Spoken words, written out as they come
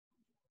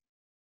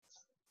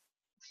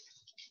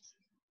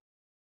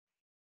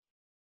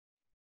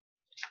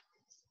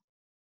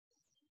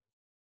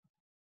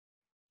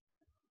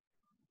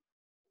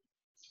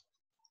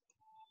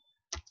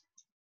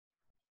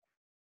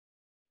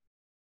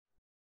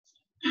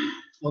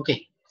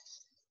Okay,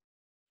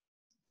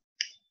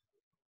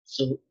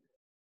 so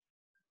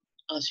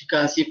as you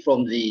can see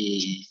from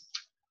the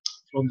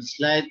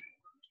slide,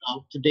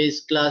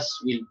 today's class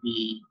will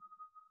be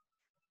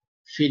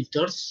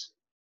filters,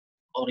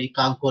 or you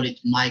can call it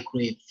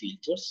microwave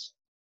filters.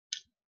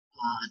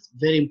 It's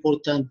very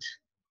important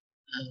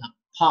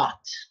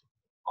part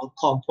or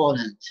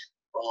component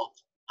of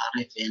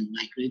RF and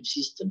microwave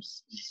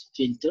systems is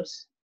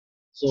filters.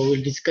 So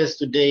we'll discuss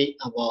today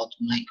about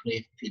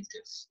microwave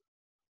filters.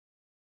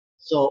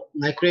 So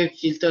microwave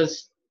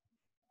filters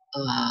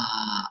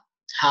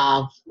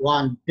have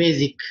one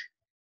basic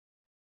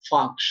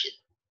function.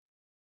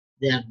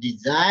 They are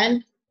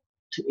designed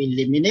to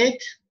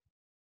eliminate,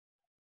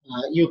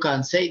 you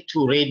can say,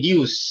 to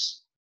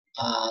reduce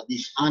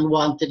these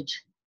unwanted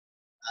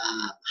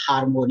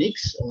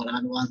harmonics or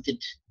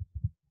unwanted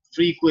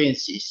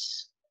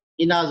frequencies.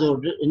 In other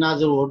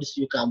words,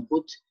 you can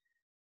put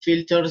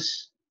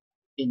filters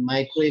in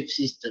microwave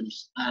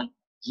systems are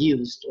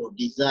used or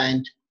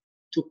designed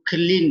to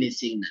clean the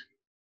signal.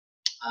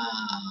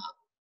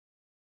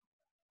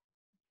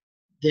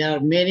 There are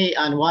many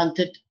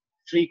unwanted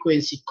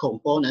frequency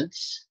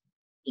components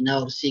in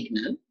our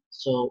signal,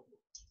 so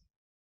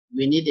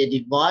we need a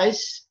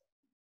device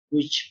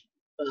which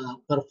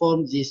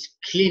performs this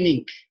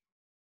cleaning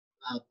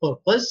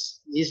purpose.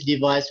 This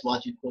device,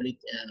 what we call it,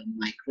 a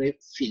microwave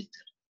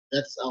filter.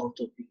 That's our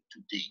topic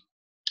today.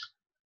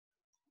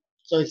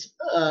 So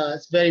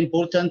it's very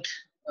important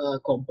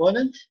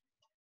component.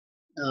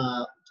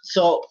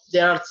 So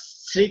there are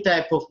three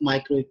types of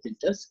microwave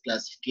filters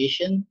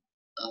classification: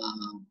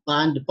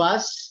 band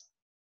pass,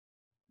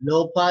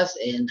 low pass,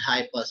 and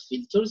high pass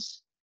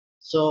filters.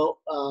 So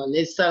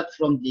let's start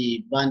from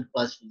the band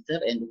pass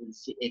filter and we'll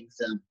see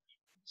examples.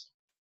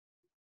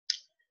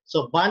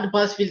 So band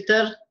pass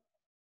filter,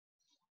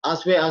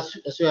 as we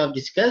have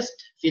discussed,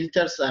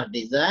 filters are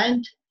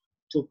designed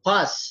to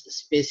pass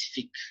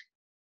specific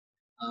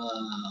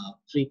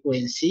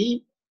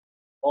frequency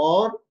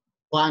or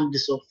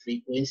bands of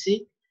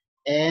frequency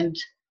and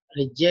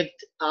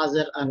reject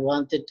other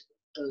unwanted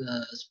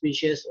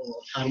species or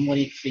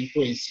harmonic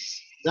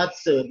frequencies.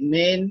 That's the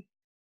main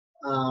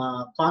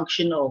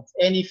function of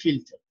any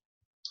filter.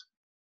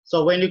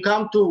 So when you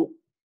come to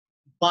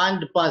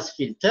band pass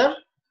filter,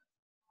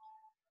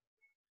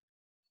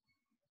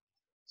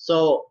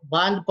 so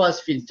band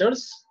pass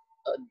filters,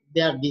 they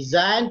are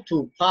designed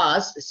to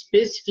pass a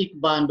specific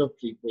band of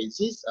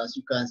frequencies, as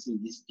you can see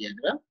in this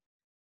diagram.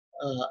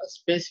 A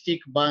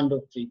specific band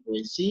of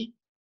frequency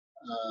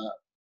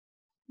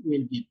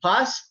will be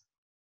passed.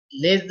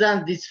 Less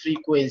than this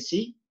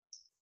frequency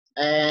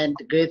and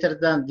greater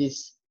than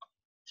this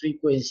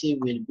frequency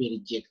will be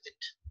rejected.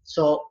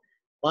 So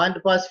band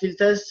pass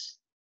filters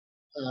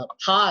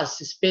pass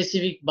a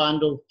specific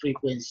band of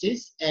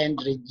frequencies and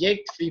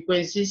reject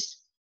frequencies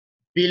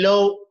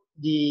below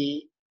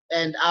the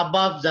and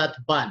above that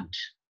band.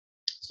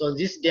 So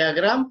this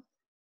diagram,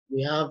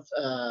 we have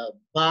a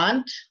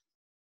band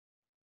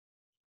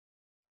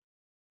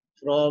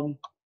from,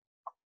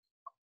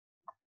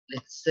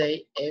 let's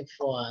say,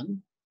 F1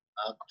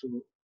 up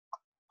to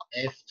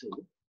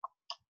F2.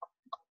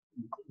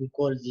 We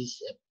call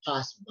this a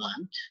pass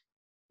band.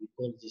 We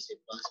call this a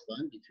pass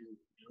band. If you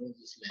draw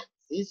this like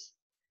this,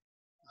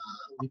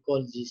 we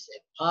call this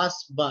a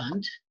pass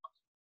band.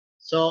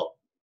 So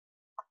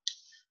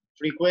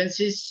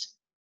frequencies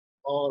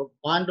or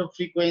band of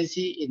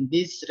frequency in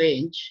this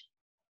range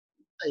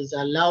is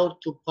allowed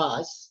to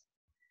pass.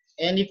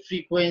 Any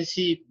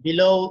frequency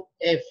below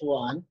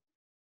F1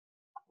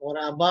 or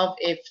above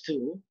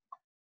F2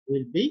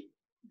 will be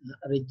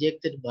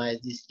rejected by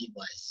this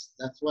device.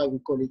 That's why we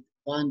call it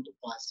band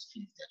pass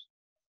filter.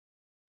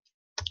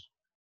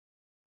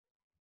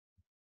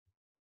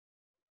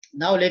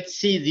 Now let's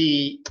see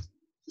the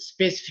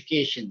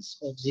specifications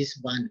of this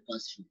band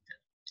pass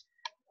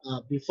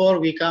filter. Before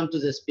we come to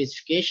the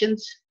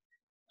specifications,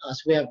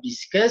 as we have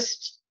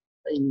discussed,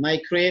 in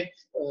microwave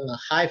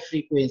high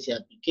frequency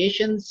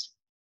applications,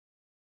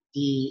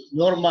 the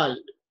normal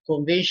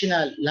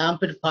conventional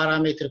lumped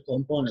parameter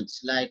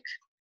components like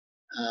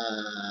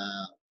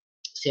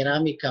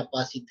ceramic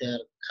capacitor,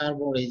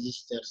 carbon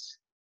resistors,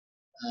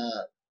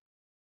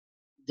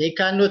 they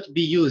cannot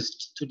be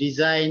used to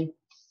design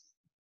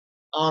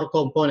our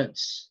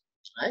components,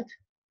 right?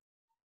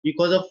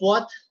 Because of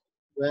what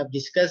we have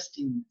discussed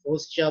in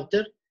first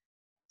chapter,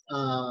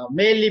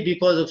 mainly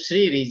because of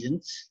three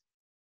reasons: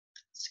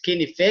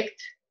 skin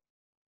effect,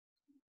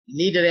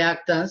 lead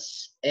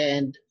reactance,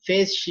 and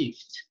phase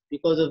shift.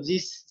 Because of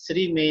these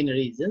three main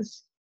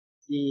reasons,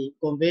 the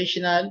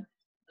conventional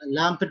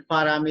lumped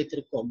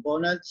parameter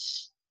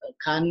components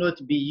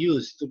cannot be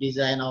used to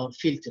design our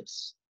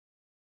filters.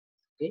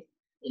 Okay?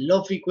 In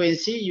low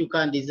frequency, you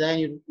can design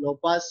your low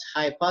pass,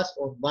 high pass,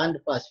 or band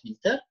pass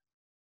filter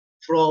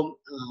from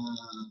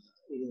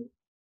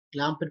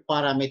lumped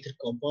parameter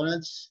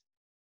components,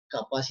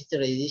 capacitor,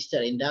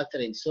 resistor, inductor,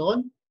 and so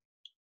on.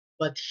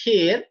 But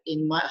here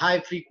in my high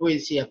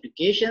frequency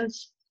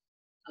applications,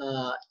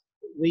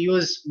 we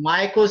use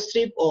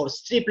microstrip or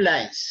strip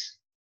lines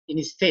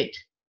instead.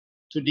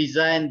 to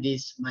design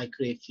these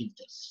microwave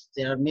filters.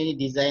 There are many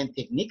design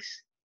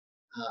techniques.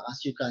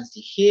 As you can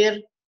see here,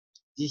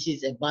 this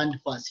is a band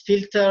pass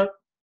filter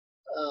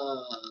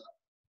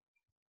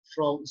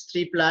from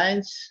strip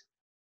lines,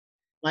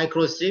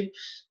 microstrips.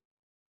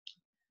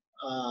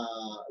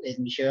 Let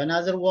me show you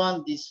another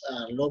one. These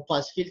are low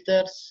pass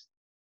filters.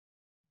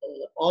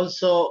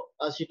 Also,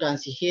 as you can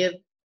see here,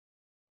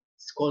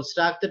 it's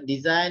constructed,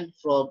 designed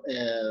from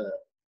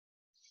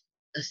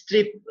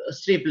strip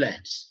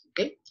lines.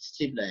 Okay,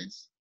 strip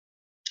lines.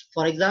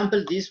 For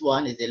example, this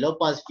one is a low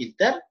pass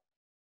filter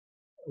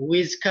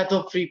with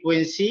cutoff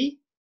frequency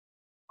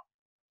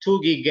 2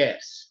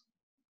 gigahertz.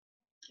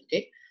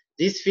 Okay,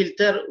 this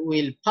filter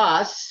will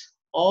pass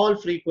all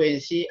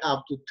frequency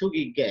up to 2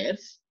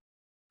 gigahertz,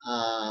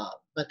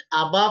 but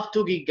above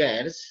 2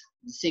 gigahertz,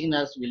 the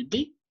signals will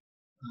be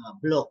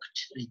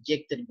blocked,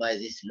 rejected by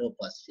this low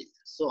pass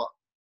filter. So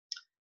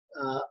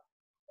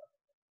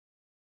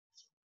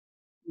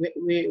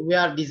we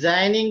are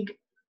designing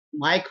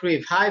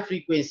microwave high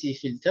frequency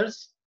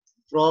filters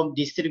from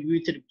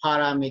distributed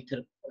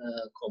parameter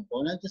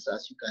components.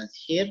 As you can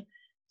see here,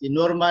 the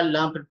normal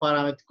lumped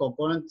parameter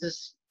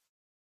components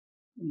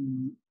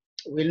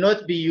will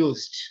not be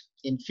used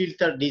in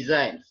filter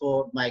design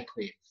for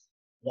microwave.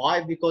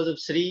 Why? Because of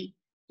 3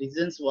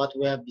 reasons what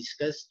we have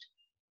discussed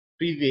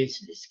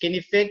previously: skin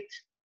effect,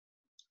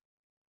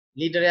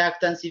 lead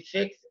reactance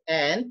effect,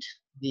 and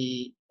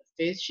the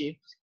phase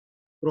shift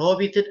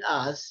prohibited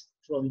us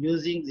from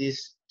using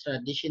this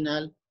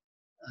traditional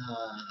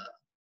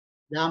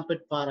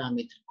damped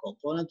parameter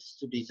components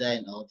to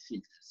design our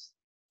filters.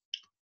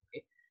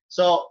 Okay.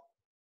 So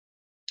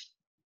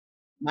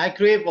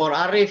microwave or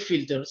RF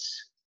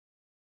filters,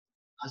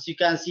 as you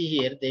can see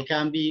here, they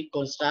can be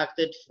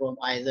constructed from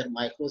either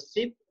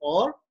microstrip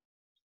or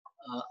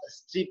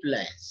strip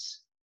lines.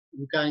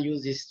 We can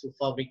use this to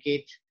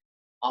fabricate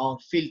our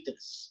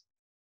filters.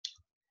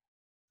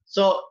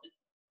 So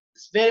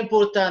it's very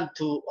important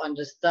to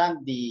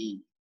understand the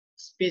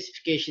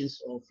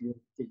specifications of your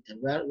filter.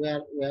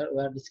 We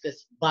are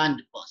discussing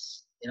band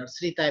pass. There are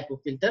 3 types of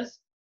filters: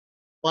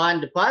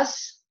 band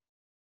pass,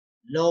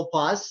 low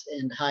pass,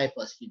 and high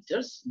pass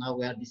filters. Now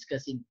we are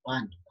discussing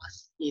band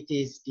pass. It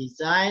is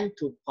designed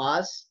to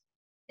pass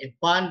a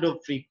band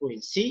of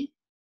frequency.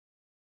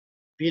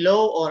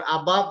 Below or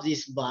above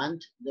this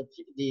band,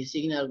 the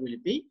signal will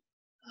be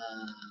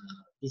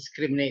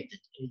discriminated,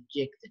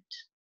 rejected,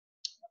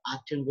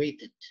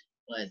 attenuated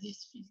by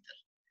this filter.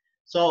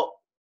 So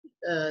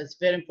it's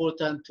very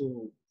important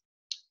to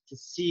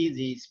see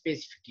the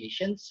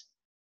specifications.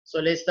 So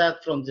let's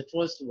start from the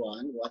first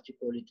one, what you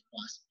call it,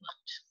 pass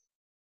band.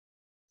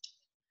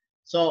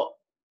 So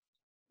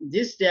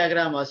this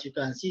diagram, as you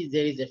can see,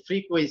 there is a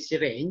frequency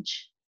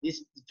range.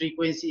 This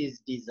frequency is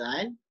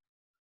designed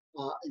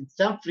in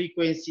some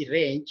frequency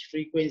range,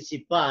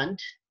 frequency band,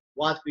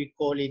 what we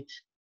call it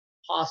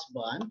pass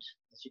band.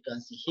 As you can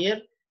see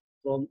here,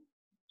 from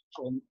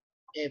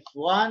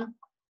F1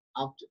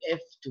 up to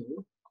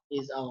F2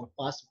 is our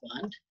pass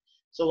band.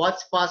 So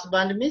what's pass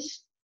band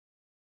means?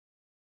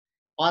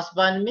 Pass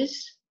band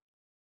means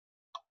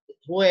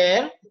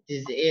where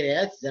is the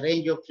area, it's the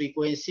range of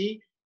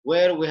frequency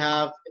where we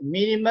have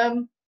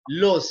minimum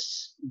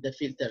loss in the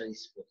filter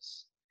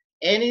response.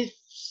 Any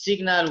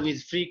signal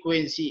with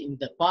frequency in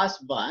the pass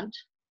band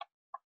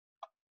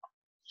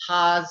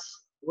has,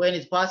 when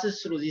it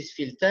passes through this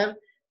filter,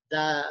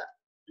 the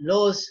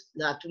loss,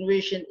 the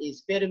attenuation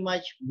is very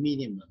much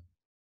minimum.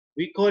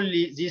 We call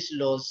this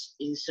loss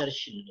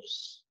insertion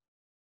loss.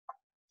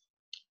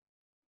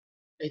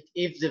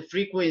 If the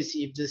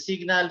frequency, if the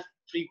signal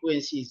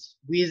frequency is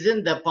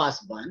within the pass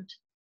band,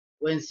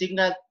 when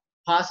signal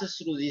passes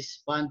through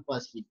this band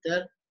pass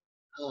filter,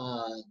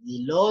 the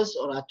loss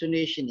or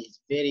attenuation is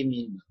very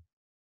minimal,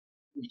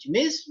 which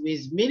means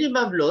with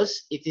minimum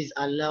loss, it is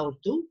allowed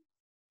to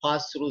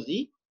pass through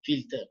the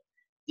filter.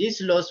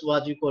 This loss,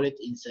 what we call it,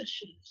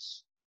 insertion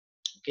loss.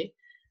 Okay.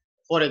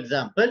 For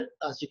example,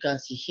 as you can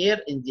see here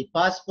in the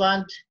pass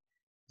band,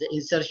 the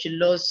insertion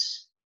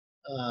loss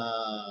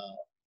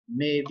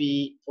may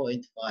be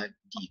 0.5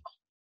 dB.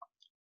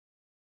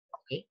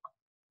 Okay.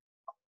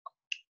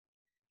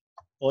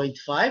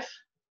 0.5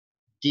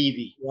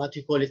 dB, what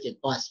we call it, a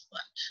pass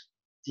band.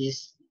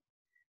 This,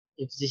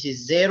 if this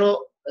is 0,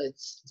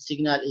 its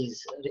signal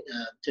is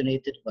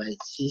attenuated by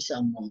this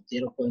amount,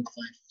 0.5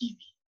 dB.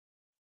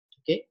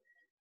 Okay,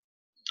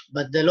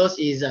 but the loss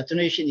is,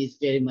 attenuation is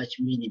very much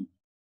minimal.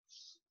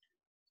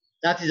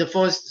 That is the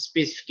first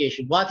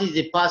specification. What is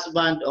the pass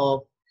band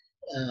of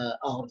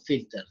our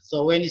filter?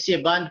 So when you see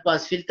a band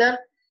pass filter,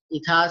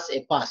 it has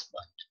a pass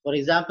band. For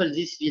example,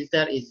 this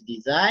filter is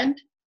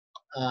designed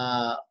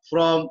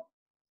from,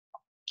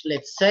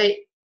 let's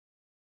say,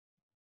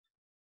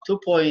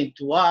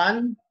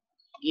 2.1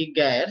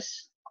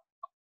 gigahertz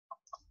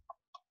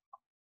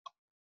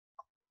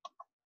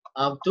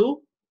up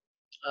to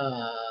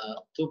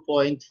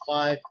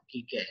 2.5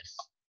 gigahertz.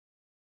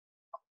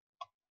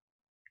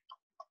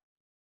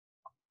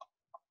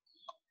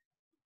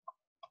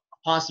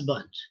 Pass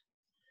band.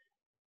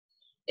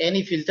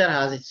 any filter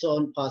has its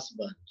own pass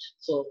band.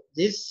 So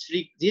this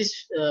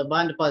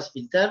band pass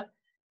filter,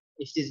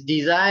 it is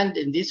designed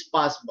in this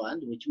pass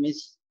band, which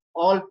means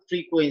all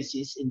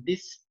frequencies in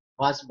this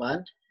pass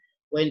band,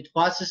 when it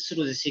passes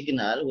through the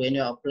signal, when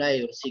you apply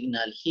your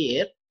signal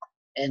here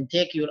and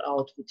take your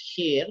output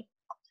here,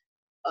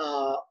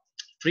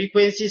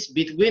 frequencies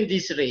between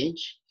this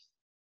range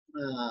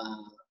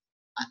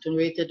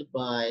attenuated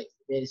by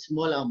very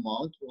small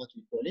amount, what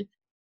we call it,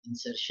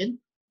 insertion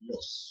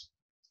loss.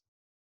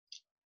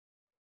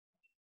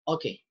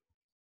 Okay.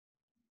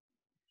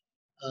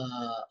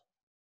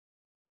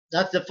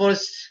 That's the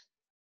first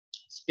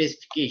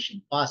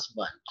specification, pass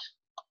band.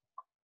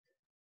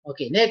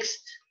 Okay,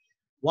 next,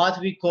 what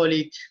we call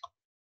it,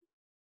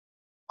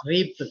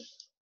 ripple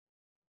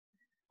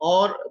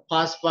or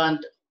pass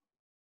band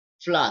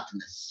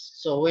flatness.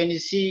 So when you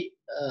see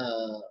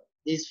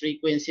this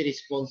frequency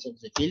response of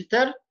the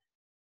filter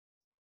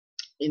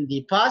in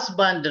the pass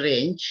band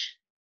range,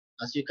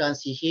 as you can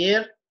see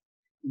here,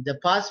 in the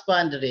pass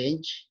band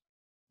range,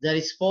 the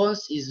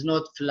response is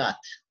not flat.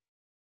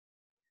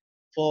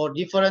 For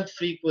different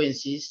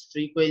frequencies,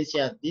 frequency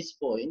at this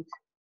point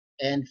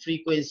and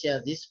frequency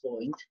at this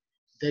point,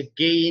 the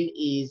gain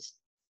is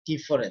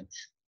different.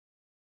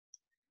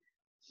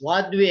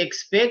 What do we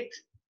expect?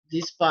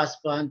 This pass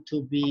band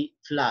to be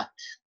flat,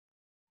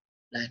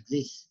 like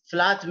this.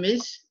 Flat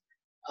means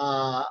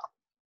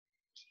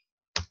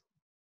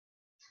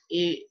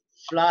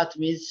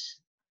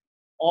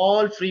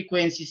all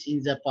frequencies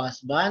in the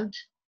pass band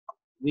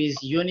with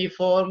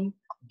uniform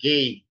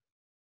gain.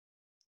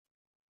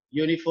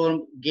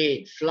 Uniform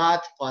gain,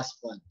 flat pass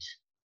band.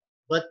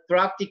 But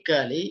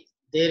practically,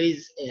 there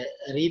is a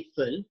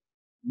ripple,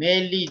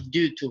 mainly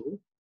due to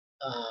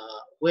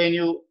when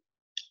you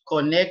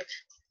connect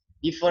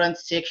different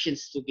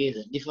sections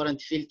together,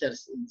 different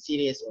filters in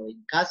series or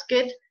in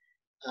cascade,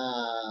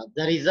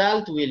 the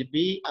result will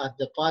be at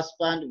the pass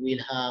band will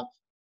have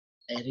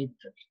a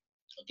ripple.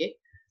 Okay.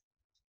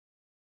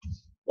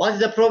 What's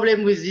the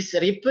problem with this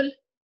ripple?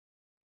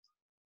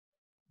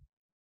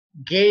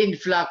 Gain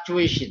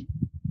fluctuation.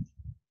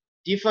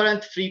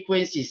 Different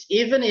frequencies,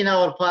 even in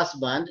our pass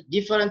band,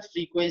 different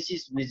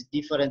frequencies with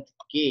different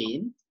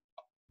gain,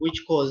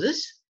 which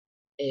causes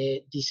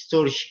a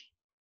distortion.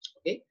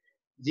 Okay,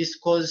 this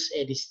causes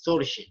a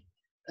distortion.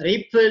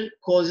 Ripple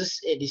causes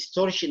a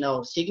distortion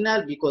of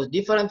signal because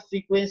different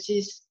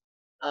frequencies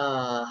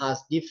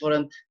has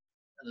different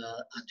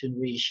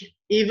attenuation.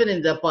 Even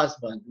in the pass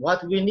band,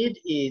 what we need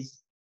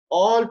is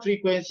all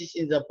frequencies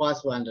in the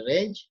pass band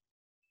range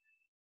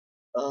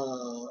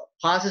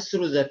passes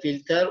through the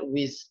filter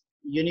with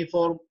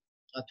uniform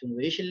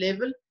attenuation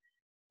level,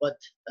 but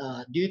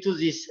due to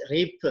this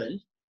ripple,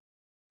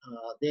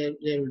 there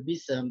will be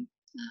some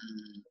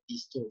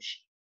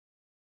distortion.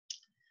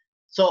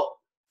 So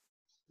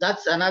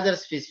that's another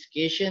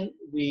specification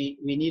we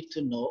need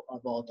to know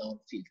about our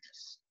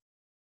filters.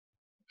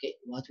 Okay,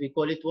 what we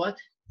call it, what?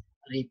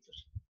 Ripple.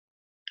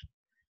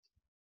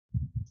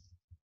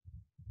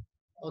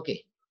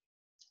 Okay,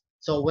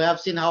 so we have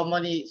seen how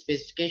many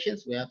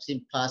specifications. We have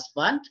seen pass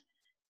band.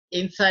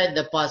 Inside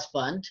the pass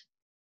band,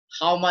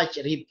 how much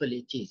ripple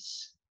it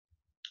is.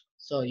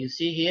 So you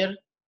see here,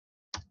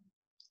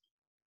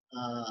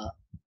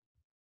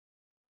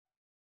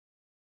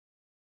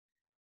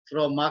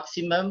 from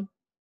maximum,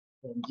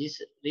 from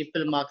this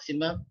ripple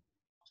maximum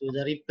to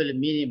the ripple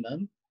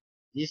minimum,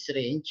 this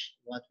range,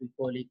 what we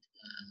call it,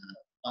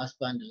 pass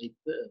band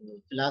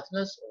ripple,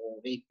 flatness or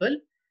ripple.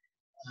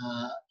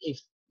 If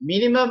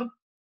minimum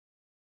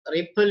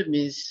ripple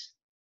means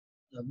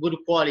good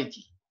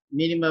quality,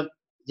 minimum,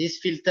 this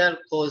filter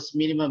causes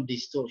minimum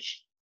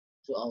distortion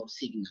to our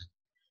signal.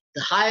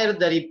 The higher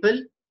the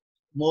ripple,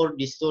 more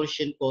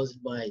distortion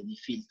caused by the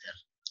filter.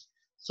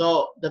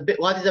 So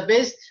what is the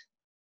best?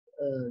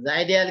 The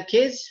ideal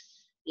case,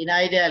 in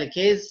ideal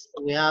case,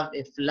 we have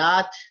a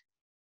flat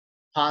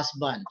pass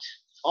band.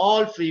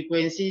 All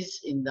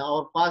frequencies in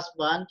our pass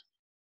band,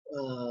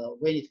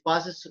 when it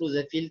passes through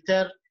the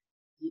filter,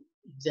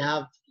 they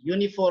have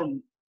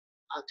uniform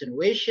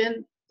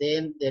attenuation,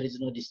 then there is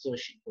no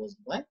distortion caused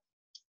by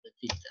the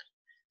filter.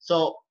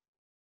 So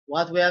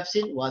what we have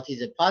seen, what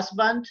is a pass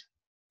band?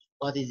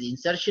 What is the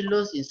insertion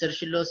loss?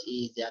 Insertion loss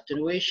is the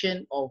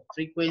attenuation of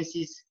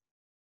frequencies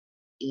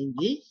in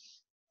the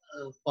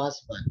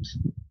pass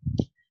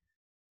band.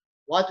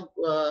 What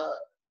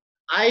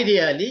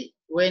ideally,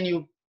 when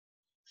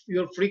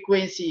your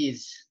frequency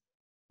is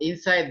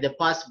inside the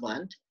pass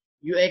band,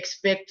 you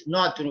expect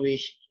no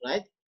attenuation,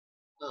 right?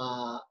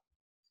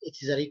 It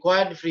is a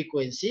required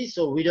frequency,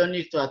 so we don't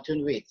need to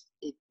attenuate.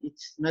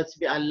 It's not to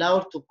be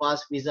allowed to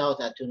pass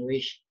without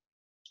attenuation.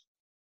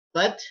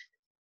 But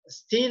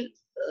still,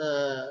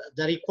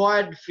 the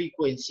required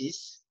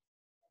frequencies,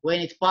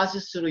 when it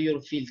passes through your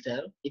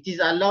filter, it is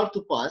allowed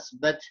to pass,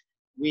 but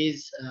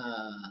with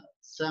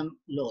some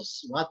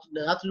loss.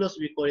 That loss,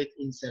 we call it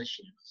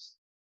insertion loss.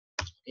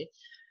 Okay.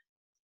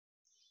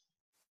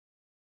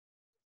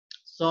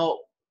 So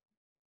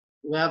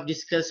we have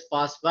discussed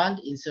pass band,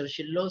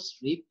 insertion loss,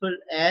 ripple,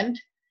 and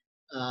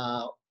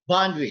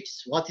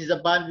bandwidth. What is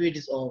the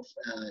bandwidth of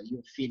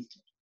your filter?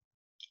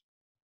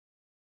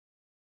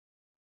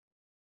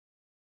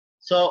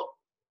 So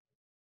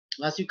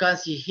as you can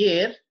see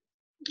here,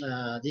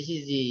 this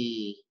is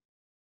the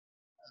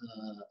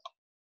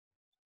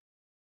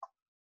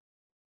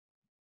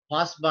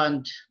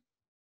passband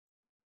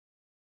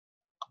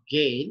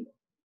gain.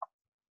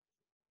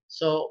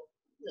 So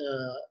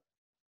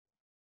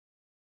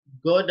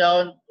go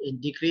down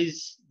and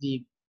decrease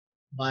the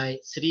by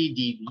 3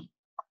 dB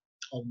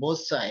on both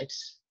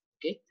sides.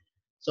 Okay,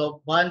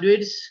 so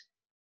bandwidth,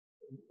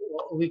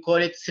 we call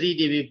it 3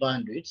 dB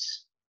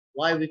bandwidth.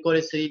 Why we call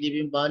it 3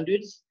 dB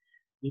bandwidth?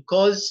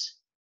 Because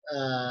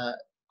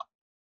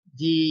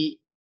the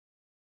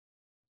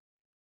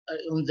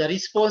on the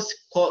response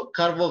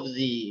curve of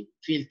the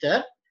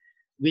filter,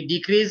 we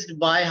decreased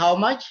by how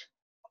much?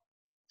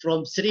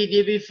 From 3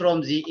 dB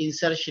from the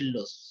insertion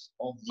loss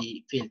of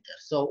the filter.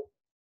 So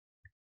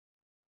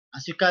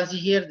as you can see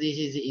here, this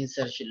is the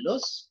insertion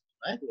loss,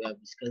 right? We have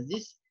discussed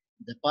this.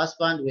 The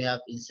passband, we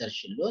have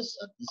insertion loss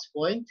at this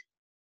point.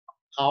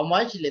 How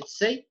much? Let's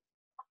say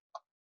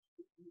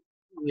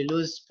we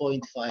lose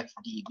 0.5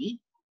 dB.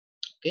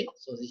 Okay,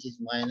 so this is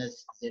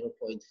minus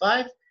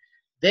 0.5.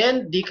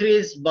 Then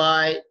decrease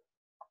by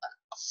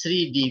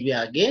 3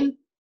 dB again.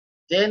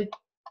 Then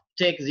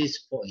take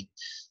this point,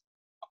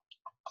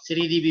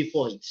 3 dB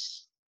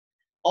points,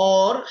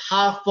 or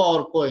half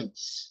power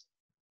points.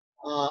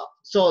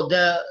 So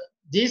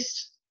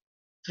this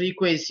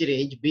frequency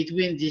range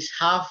between these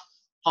half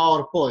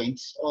power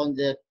points on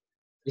the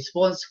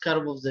response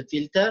curve of the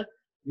filter,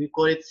 we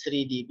call it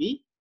 3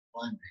 dB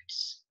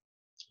bandwidth.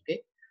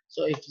 Okay,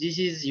 so if this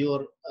is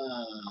your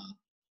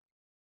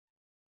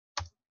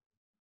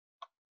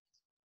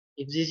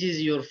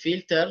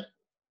filter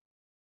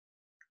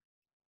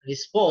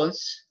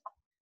response,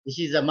 this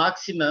is a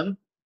maximum.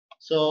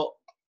 So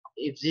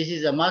if this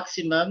is a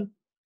maximum,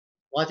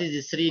 what is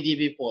the 3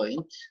 dB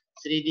point?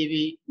 3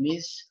 dB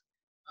means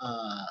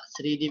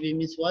 3 dB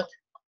means what?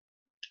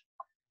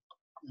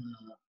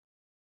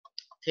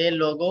 Tail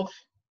log of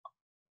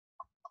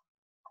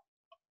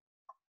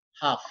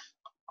half.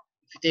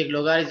 If you take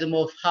logarithm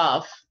of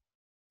half,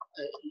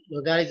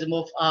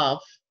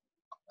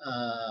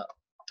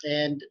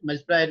 and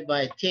multiplied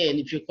by 10,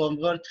 if you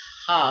convert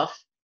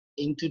half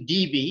into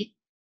dB,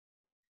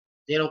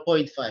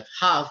 0.5,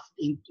 half,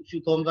 if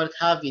you convert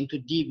half into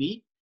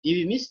dB,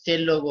 dB means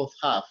tail log of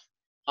half.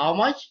 How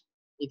much?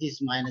 It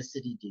is minus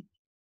 3 dB.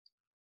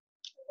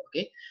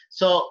 Okay,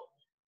 so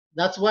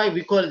that's why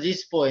we call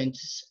these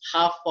points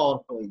half power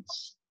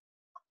points.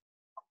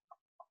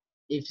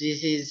 If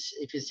this is,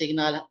 if a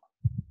signal at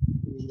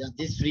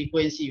this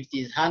frequency, if it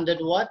is 100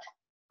 watt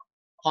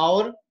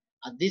power,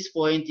 at this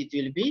point it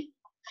will be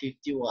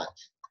 50 watt.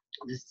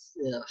 This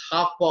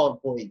half power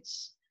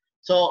points.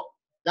 So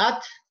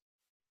that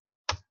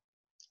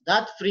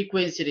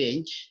frequency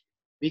range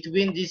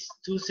between these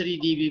 3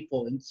 dB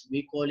points,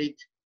 we call it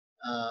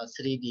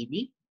 3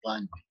 dB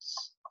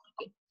bandwidth.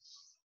 Okay,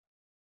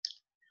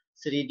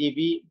 3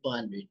 dB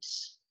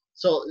bandwidth.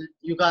 So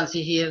you can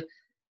see here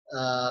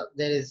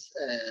there is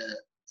a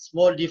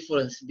small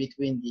difference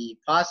between the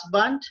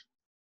passband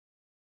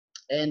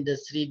and the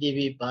 3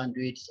 dB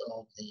bandwidth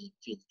of the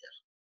filter.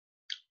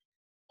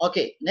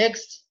 Okay,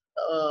 next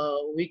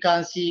we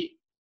can see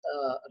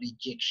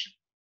rejection.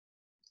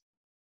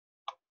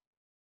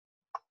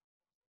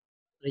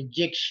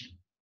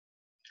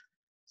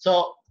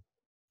 So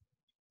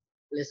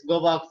let's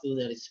go back to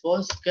the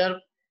response curve.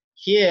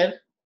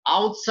 Here,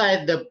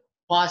 outside the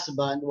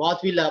passband,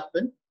 what will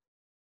happen?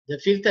 The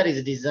filter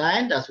is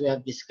designed, as we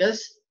have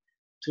discussed,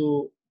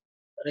 to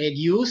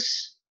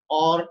reduce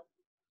or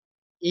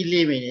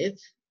eliminate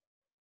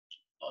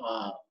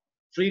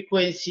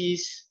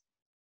frequencies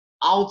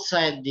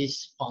outside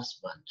this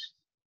passband.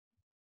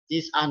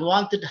 These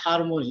unwanted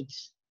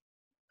harmonics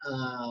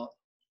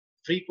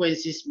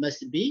frequencies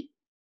must be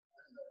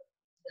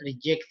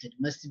rejected,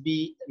 must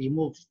be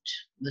removed,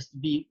 must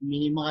be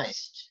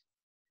minimized.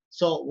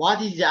 So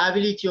what is the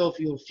ability of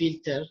your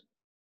filter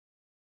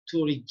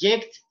to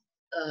reject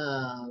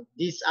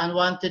these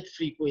unwanted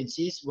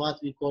frequencies? What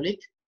we call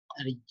it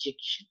a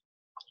rejection.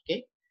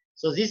 Okay,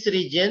 so this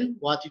region,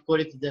 what we call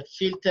it the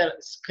filter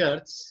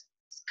skirts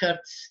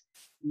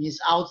means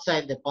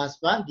outside the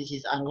passband. This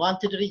is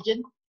unwanted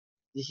region.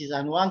 This is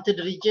unwanted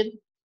region.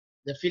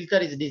 The filter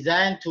is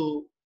designed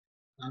to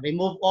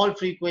remove all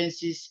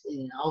frequencies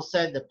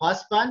outside the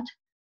passband.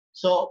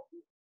 So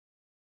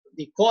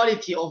the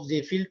quality of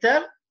the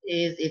filter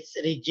is its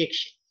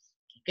rejection.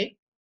 Okay,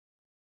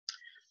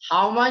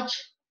 how much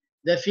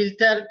the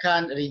filter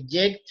can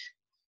reject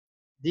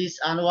these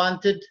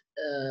unwanted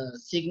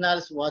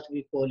signals, what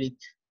we call it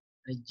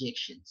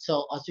rejection.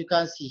 So as you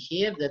can see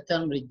here, the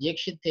term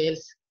rejection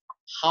tells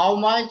how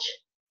much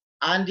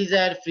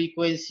undesired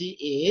frequency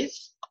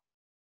is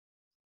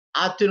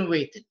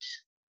attenuated.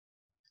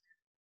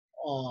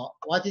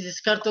 What is the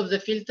skirt of the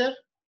filter?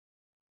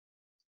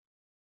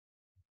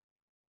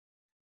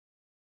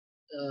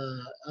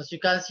 As you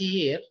can see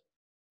here,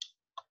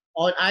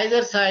 on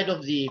either side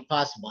of the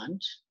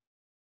passband,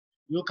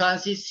 you can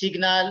see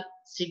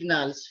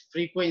signals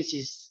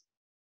frequencies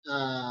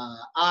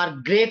are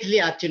greatly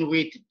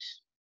attenuated.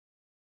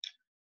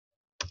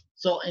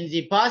 So in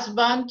the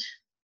passband,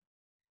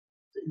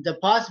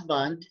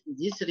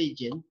 this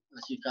region,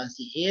 as you can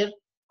see here,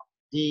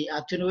 the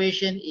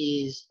attenuation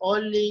is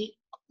only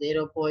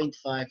 0.5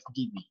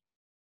 dB.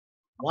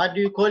 What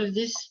do you call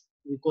this?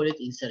 We call it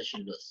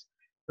insertion loss.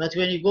 But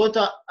when you go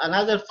to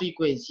another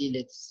frequency,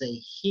 let's say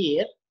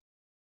here,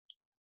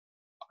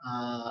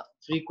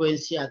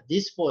 frequency at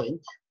this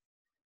point,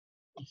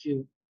 if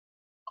you,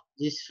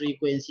 this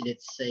frequency,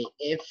 let's say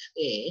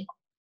FA,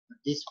 at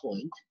this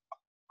point,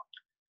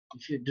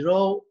 if you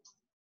draw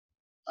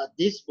at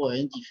this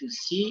point, if you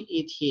see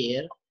it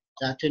here,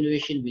 the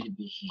attenuation will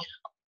be here.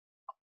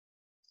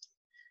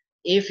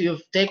 If you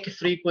take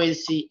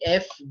frequency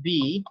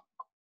FB,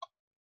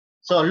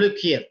 so look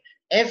here,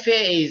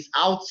 FA is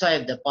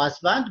outside the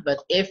passband,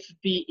 but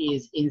FB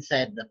is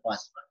inside the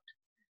passband.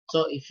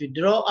 So if you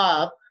draw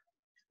up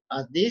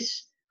at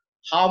this,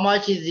 how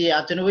much is the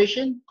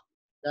attenuation?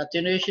 The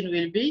attenuation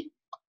will be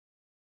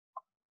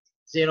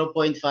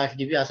 0.5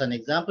 dB as an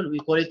example. We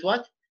call it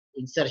what?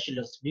 Insertion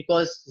loss,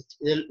 because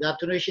the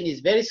attenuation is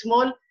very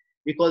small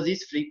because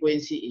this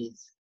frequency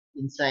is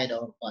inside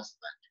our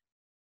passband.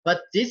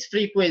 But this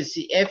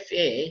frequency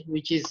FA,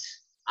 which is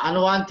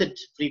unwanted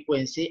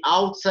frequency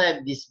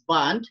outside this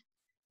band,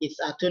 it's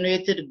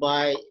attenuated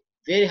by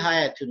very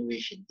high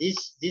attenuation.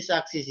 This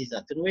axis is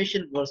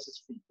attenuation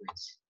versus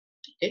frequency.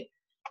 Okay,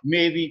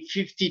 maybe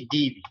 50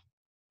 dB.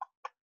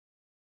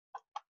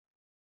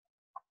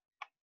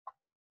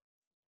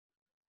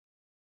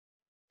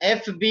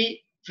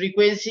 FB,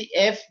 frequency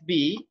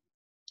FB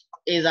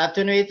is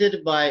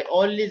attenuated by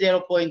only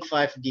 0.5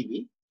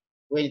 dB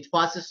when it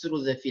passes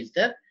through the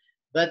filter,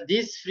 but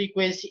this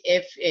frequency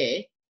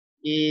FA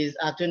is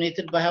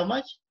attenuated by how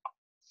much?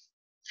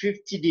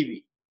 50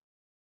 dB.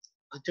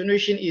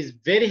 Attenuation is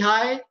very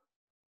high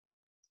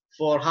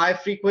for high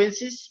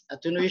frequencies.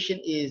 Attenuation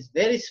is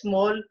very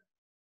small.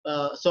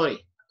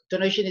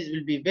 Attenuation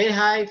will be very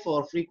high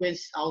for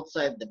frequencies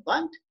outside the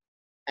band,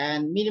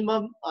 and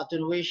minimum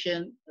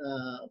attenuation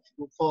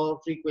for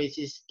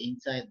frequencies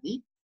inside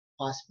the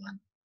passband.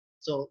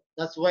 So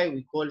that's why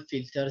we call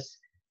filters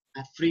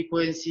a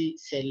frequency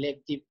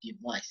selective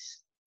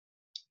device.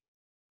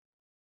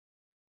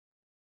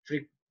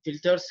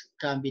 Filters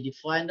can be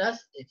defined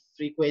as a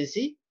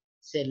frequency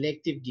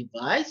selective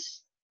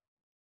device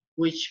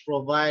which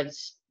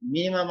provides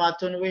minimum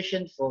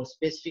attenuation for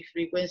specific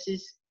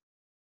frequencies,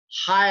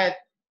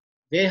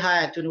 very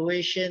high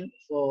attenuation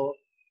for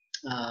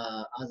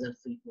other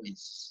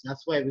frequencies.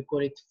 That's why we call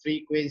it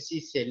frequency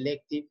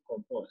selective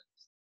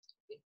components.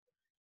 Okay.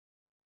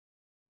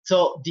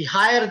 So the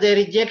higher the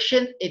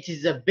rejection, it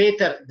is the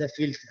better the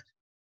filter.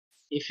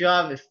 If you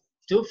have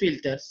two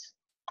filters,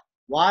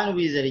 one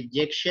with a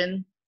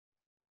rejection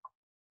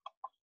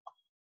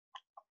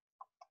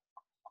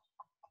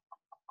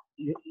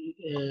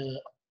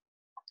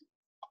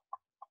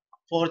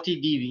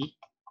 40 dB,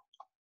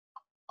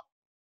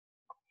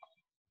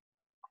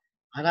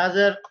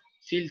 another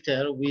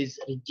filter with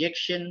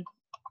rejection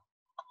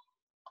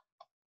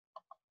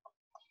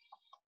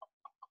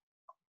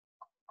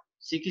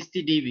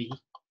 60 dB.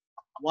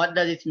 What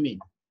does it mean?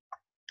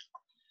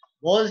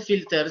 Both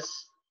filters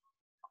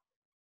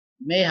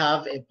may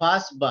have a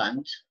pass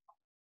band.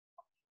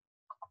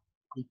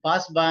 The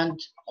pass band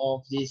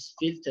of these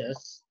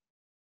filters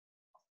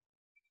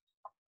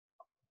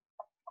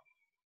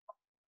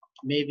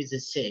may be the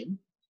same.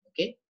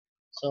 Okay,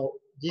 so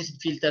these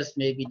filters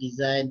may be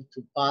designed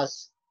to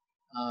pass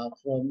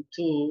from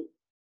 2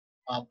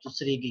 up to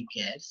 3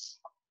 gigahertz.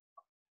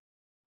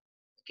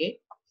 Okay,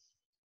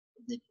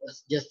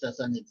 just as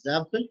an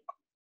example,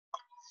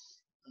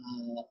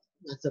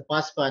 that's a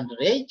passband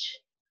range.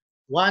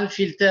 One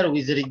filter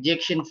with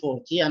rejection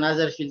 40,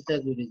 another filter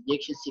with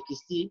rejection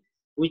 60.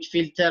 Which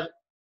filter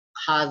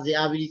has the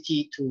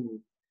ability to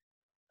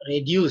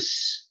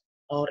reduce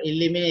or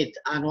eliminate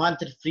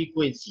unwanted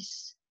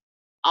frequencies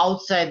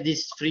outside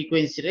this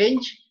frequency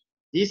range?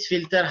 This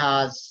filter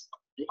has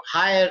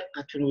higher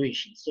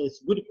attenuation, so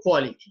it's good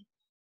quality.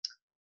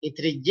 It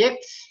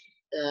rejects,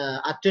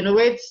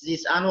 attenuates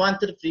these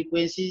unwanted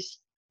frequencies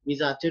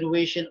with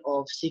attenuation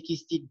of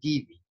 60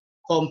 dB,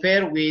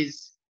 compared with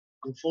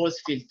the false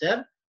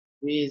filter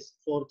with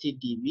 40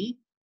 dB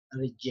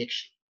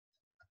rejection.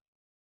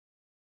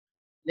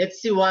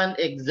 Let's see one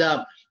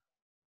example.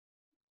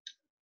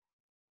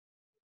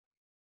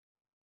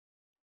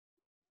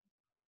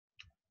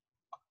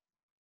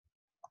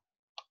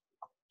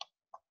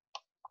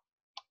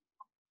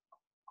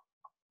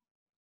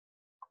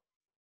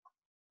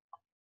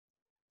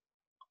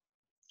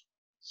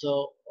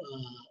 So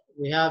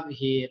we have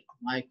here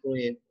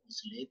microwave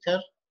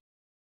oscillator.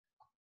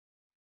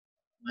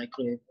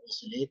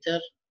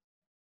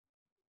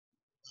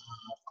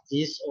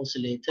 This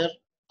oscillator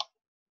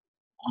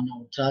on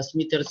our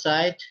transmitter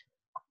side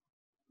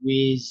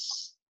with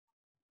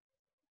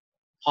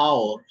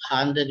power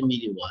 100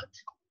 milliwatt.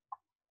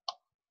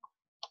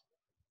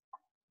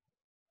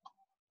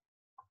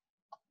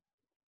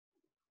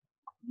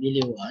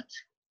 milliwatt,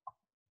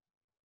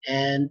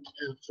 and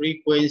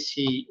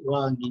frequency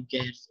 1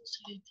 gigahertz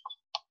oscillator.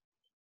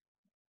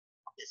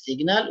 The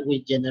signal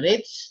which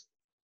generates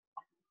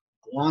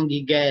 1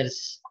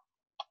 gigahertz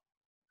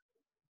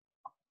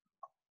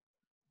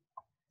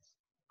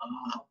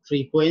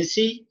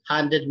frequency,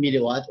 100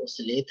 milliwatt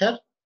oscillator.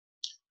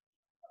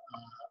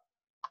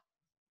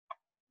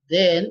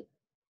 Then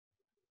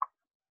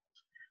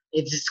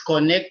it is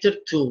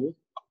connected to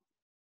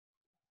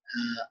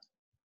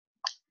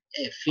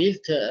a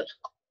filter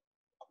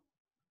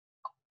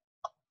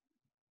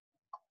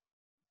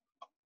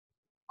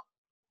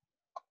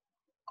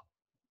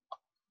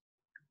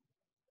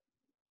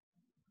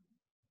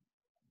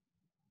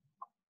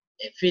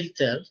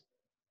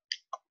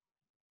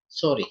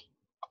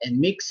a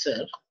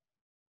mixer,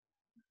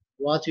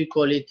 what we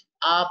call it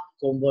up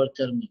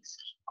converter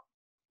mixer.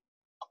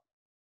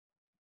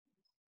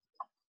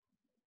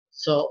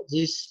 So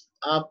this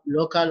up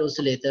local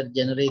oscillator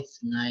generates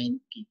 9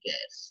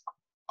 gigahertz,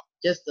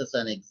 just as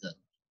an example.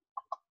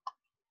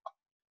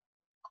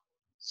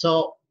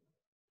 So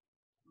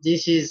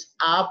this is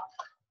up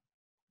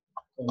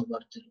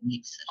converter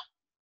mixer.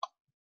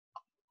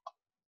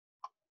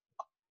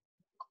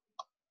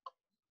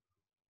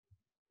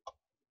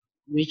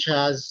 Which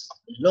has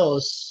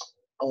loss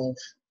of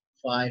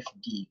 5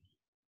 dB.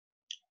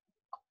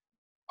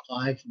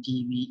 5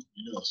 dB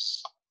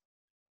loss.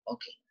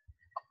 Okay.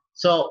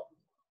 So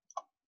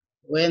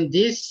when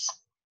this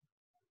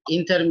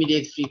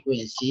intermediate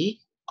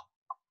frequency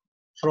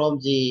from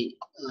the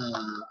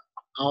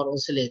our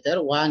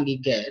oscillator 1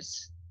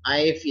 gigahertz,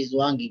 IF is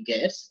 1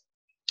 gigahertz,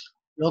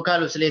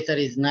 local oscillator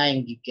is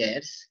 9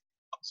 gigahertz.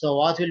 So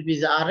what will be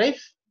the RF?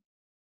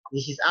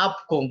 This is up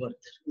converter.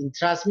 In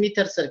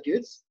transmitter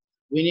circuits,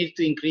 we need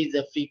to increase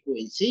the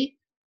frequency.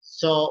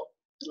 So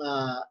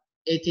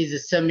it is a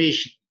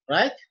summation,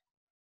 right?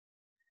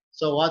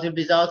 So what will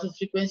be the output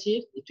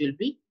frequency? It will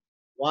be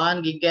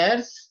 1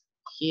 gigahertz.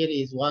 Here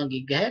is 1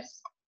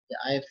 gigahertz. The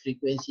IF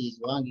frequency is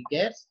 1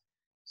 gigahertz.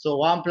 So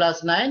 1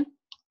 plus 9,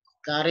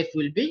 the RF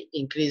will be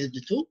increased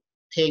to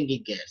 10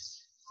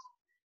 gigahertz.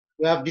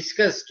 We have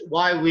discussed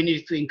why we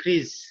need to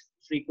increase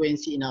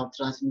frequency in our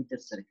transmitter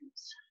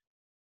circuits.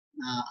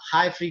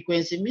 High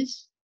frequency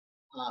means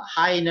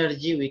high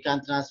energy, we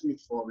can transmit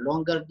for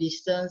longer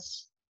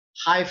distance.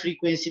 High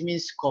frequency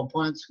means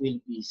components will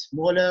be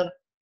smaller.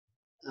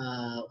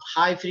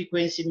 High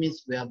frequency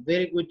means we have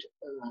very good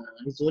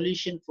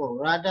resolution for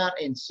radar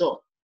and so on.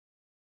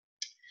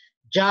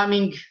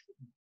 Jamming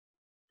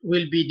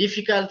will be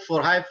difficult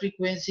for high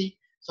frequency.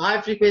 So high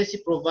frequency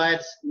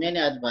provides many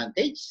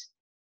advantages.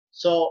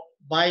 So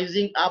by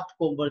using up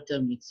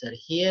converter mixer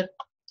here,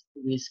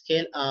 we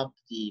scale up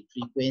the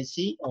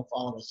frequency of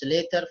our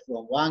oscillator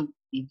from 1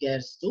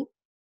 gigahertz to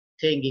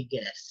 10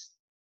 gigahertz.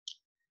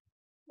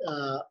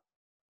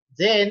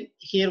 Then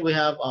here we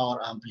have our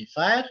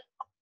amplifier,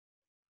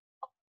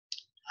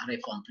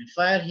 RF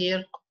amplifier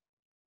here,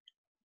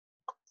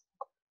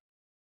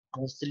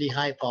 mostly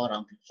high power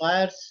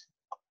amplifiers.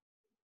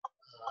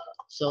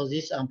 So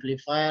this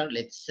amplifier,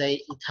 let's say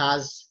it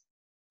has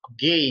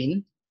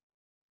gain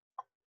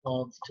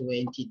of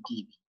 20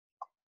 dB.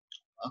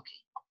 Okay.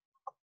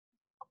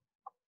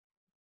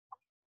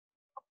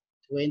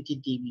 20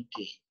 dB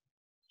gain.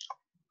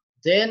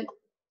 Then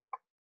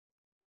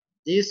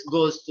this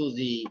goes to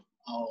the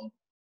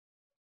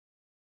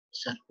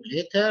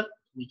circulator,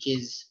 which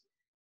is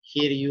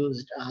here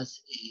used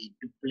as a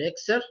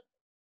duplexer.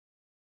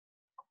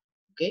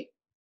 Okay,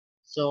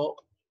 so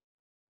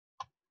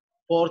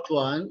port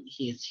 1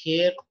 is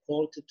here,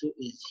 port 2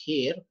 is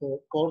here.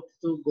 Port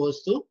 2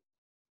 goes to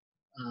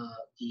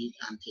the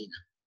antenna.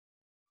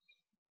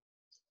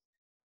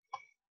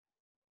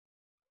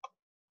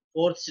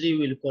 Port 3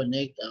 will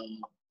connect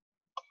our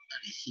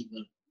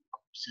receiver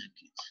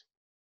circuit.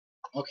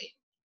 Okay.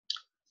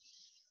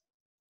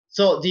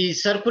 So the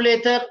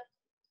circulator,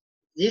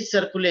 this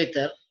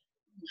circulator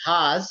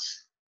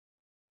has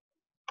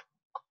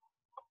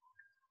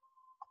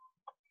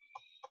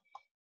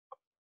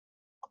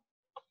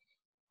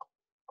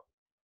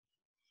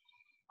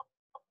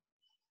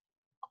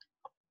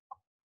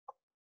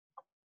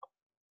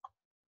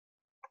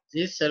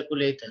this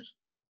circulator,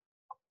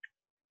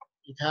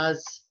 it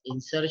has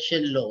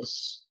insertion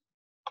loss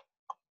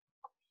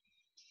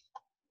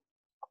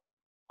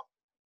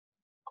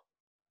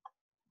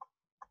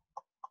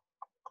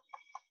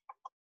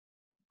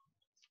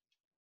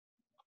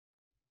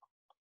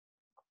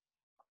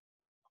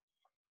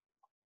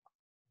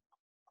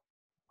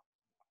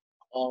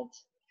of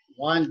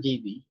 1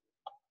 dB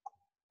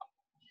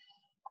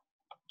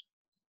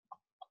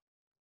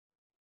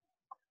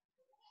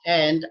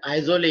and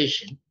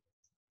isolation.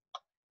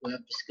 We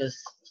have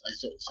discussed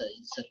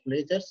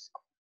circulators.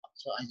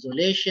 So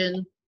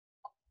isolation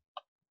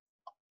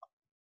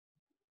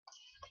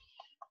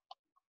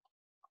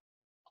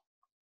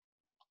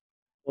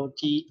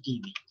 (40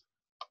 dB).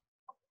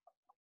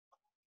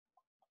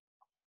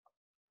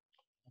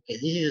 Okay,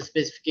 this is a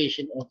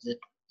specification of the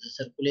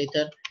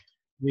circulator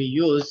we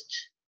used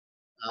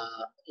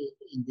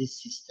in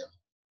this system.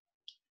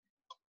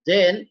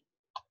 Then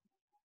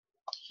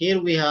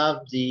here we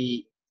have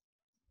the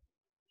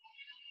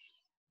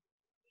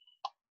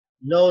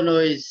low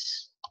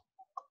noise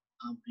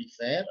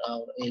amplifier,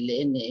 or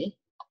LNA,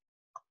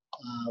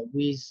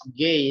 with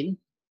gain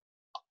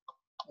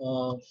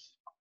of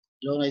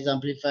low noise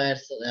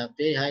amplifiers that have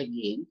very high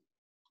gain,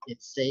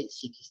 let's say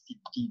 60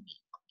 dB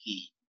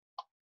gain.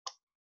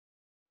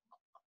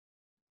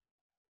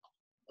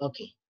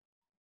 Okay.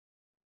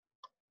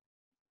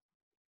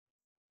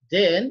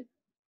 Then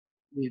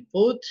we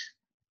put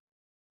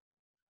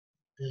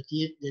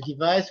the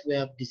device we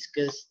have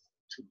discussed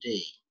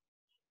today,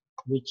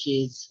 which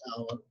is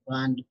our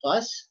band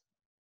pass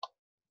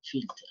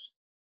filter.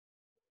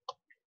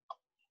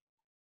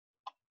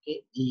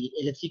 Okay. The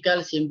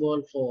electrical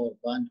symbol for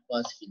band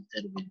pass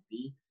filter will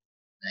be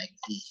like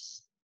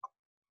this.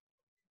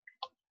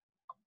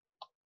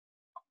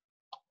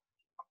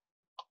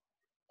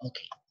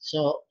 Okay,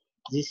 so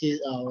this is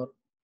our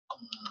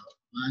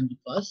band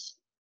pass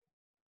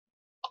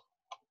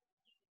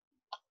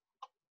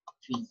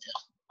filter.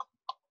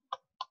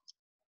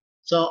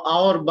 So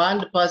our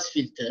band pass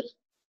filter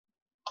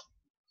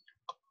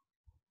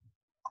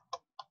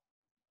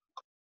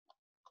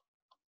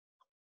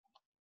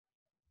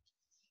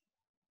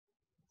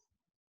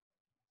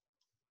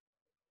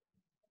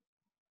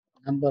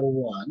number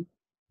one,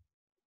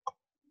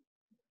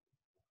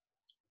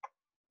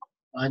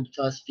 band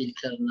pass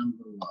filter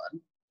number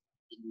one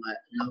in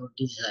our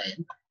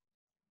design,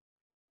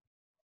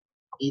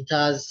 it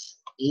has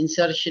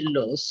insertion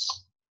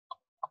loss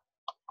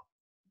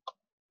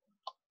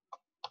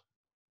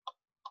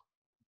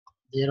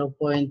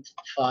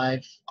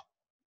 (0.5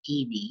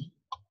 dB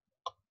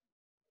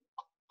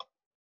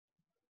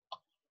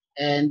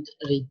and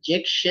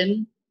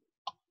rejection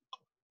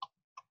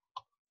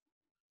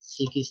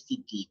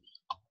 60 dB.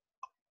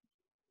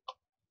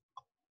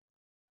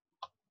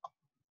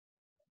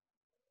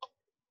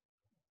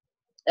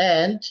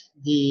 And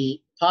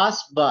the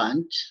pass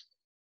band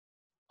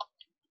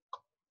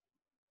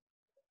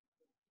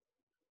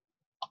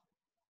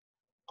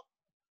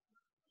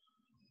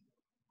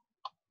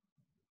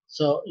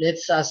so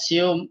let's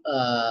assume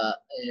a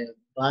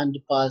band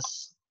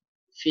pass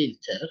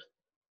filter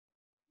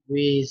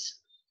with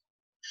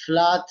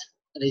flat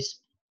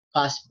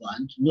pass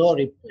band, no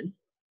ripple,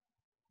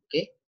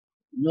 okay,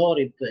 no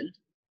ripple.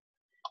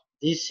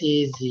 This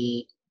is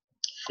the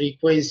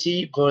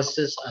frequency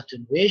versus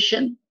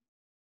attenuation.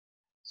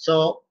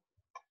 So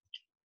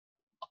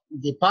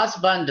the pass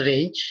band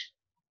range,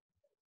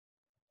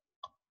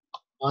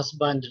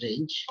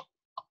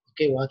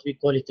 okay, what we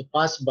call it a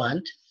pass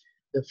band,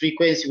 the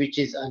frequency which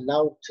is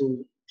allowed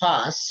to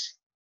pass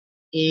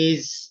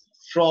is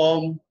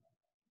from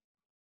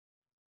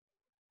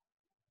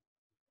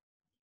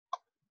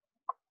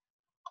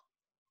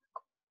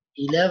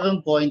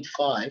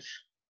 11.5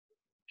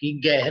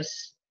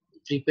 gigahertz,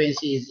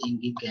 frequency is in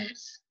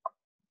gigahertz,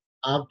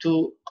 up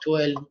to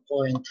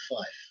 12.5.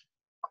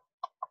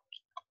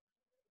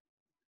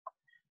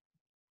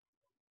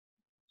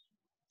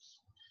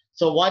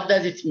 So what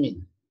does it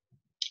mean?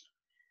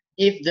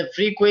 If the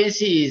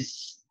frequency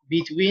is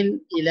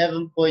between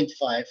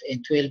 11.5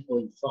 and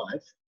 12.5,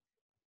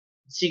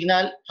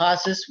 signal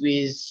passes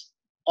with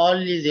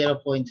only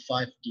 0.5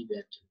 dB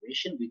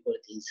attenuation, we call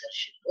it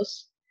insertion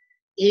loss.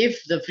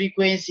 If the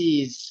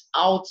frequency is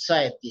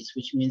outside this,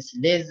 which means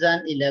less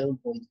than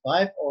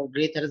 11.5 or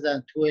greater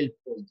than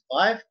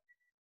 12.5,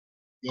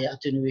 the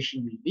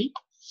attenuation will be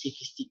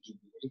 60 dB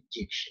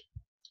rejection.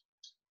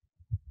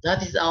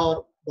 That is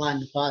our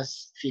band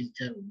pass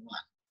filter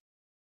one.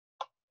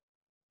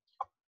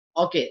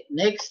 Okay,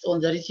 next on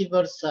the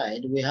receiver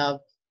side, we have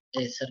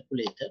a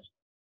circulator.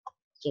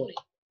 Sorry.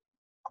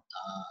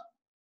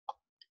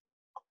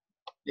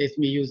 Let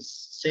me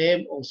use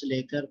same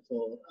oscillator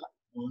for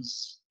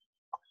both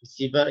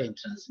receiver and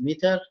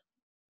transmitter,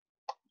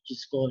 which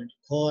is called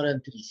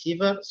current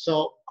receiver.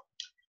 So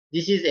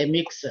this is a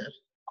mixer,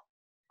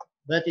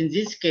 but in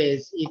this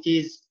case, it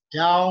is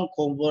down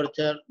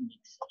converter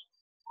mixer.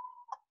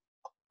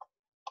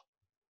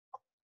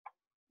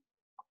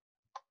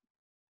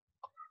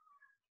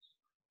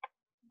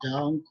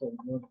 Down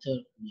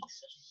converter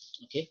mixer,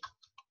 okay?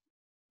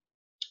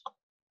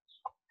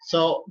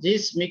 So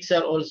this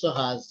mixer also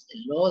has a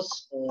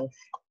loss of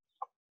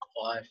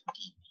 5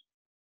 dB.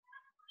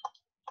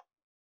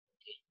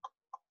 Okay.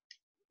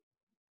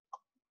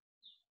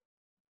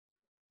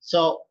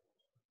 So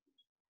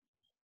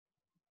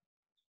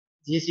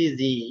this is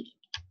the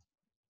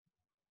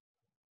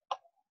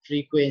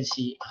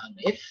frequency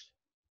RF,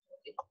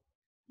 okay.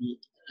 The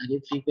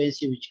RF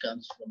frequency which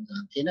comes from the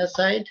antenna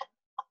side.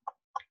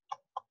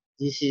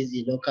 This is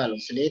the local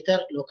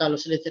oscillator. Local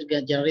oscillator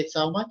generates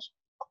how much?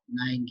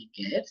 9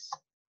 gigahertz.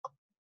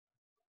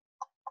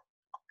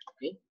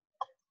 Okay.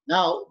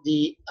 Now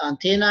the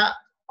antenna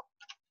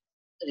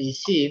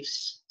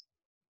receives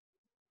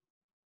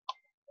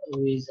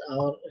with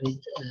our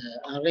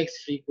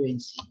RX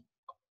frequency,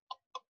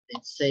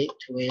 let's say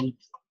 12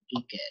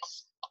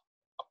 gigahertz.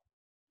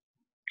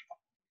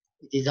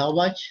 It is how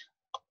much?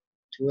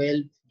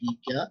 12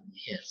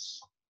 gigahertz.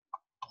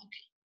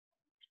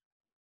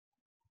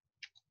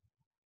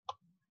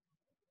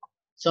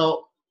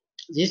 So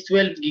this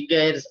 12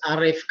 gigahertz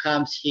RF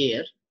comes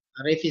here.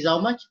 RF is how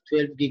much?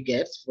 12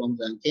 gigahertz from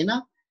the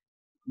antenna.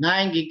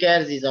 9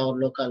 gigahertz is our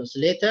local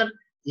oscillator.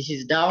 This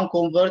is down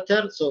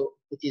converter, so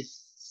it is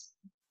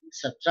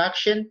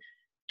subtraction.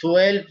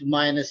 12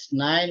 minus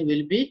 9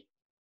 will be,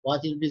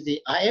 what will be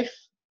the IF?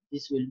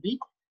 This will be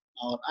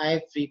our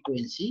IF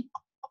frequency.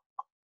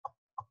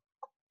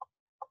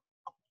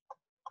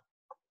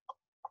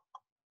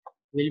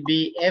 Will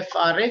be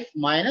FRF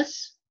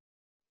minus,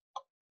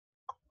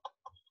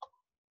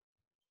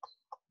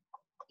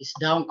 it's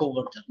down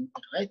converter,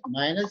 right?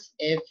 Minus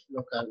F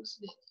local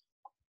oscillator.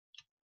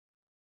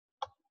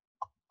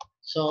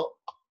 So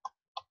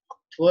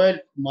 12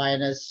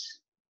 minus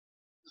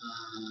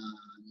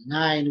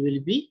 9 will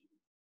be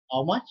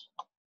how much?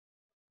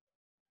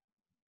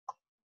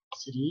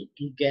 3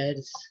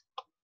 gigahertz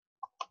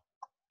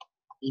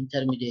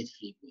intermediate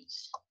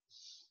frequency.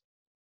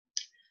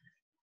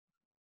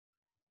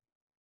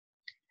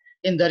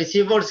 In the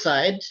receiver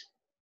side,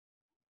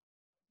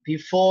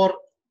 before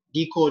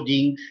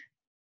decoding,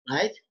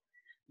 right?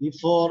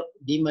 Before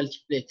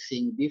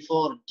demultiplexing,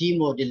 before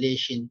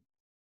demodulation,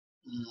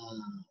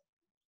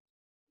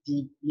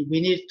 we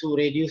need to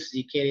reduce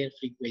the carrier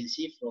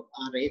frequency from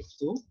RF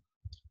to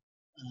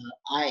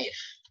IF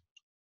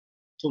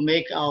to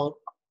make our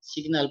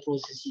signal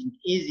processing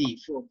easy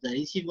for the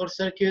receiver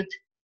circuit.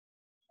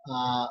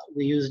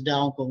 We use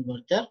down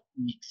converter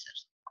mixer.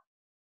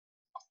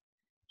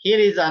 Here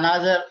is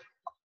another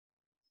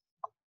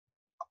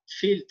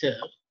filter.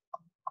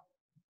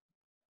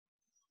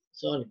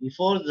 Sorry,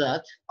 before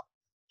that,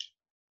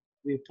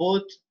 we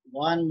put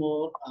one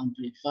more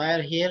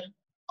amplifier here.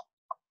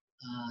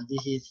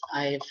 This is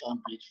IF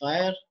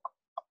amplifier.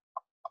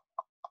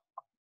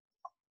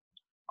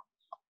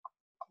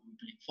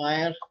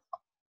 Amplifier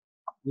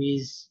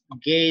with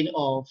gain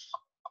of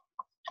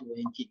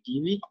 20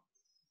 dB.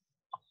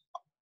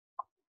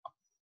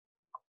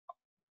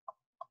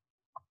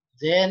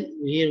 Then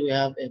here we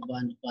have a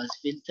band pass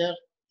filter.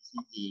 This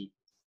is the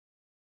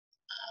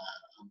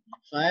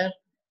amplifier.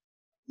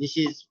 This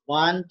is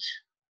band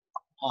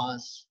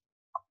pass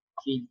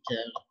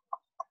filter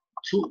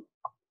 2.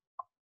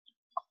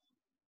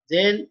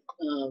 Then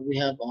we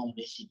have our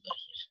receiver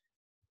here.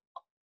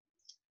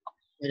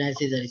 When I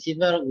say the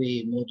receiver,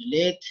 we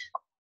modulate,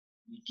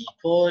 we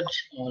decode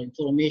our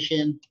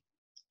information,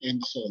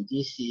 and so on.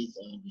 This is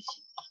our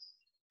receiver.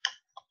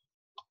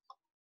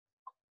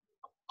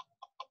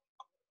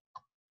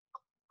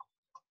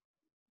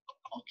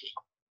 Okay.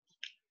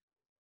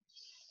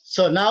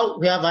 So now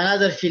we have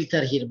another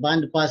filter here,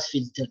 band pass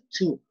filter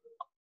 2.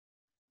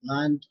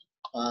 Band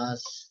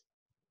pass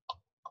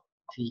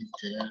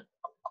filter 2.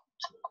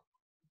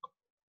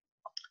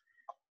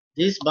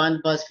 This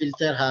band pass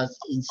filter has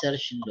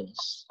insertion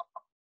loss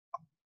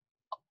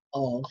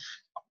of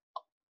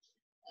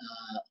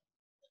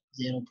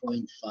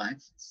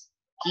 0.5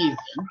 given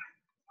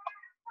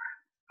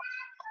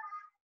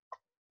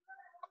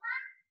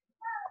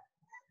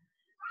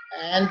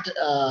and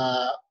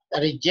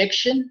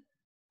rejection.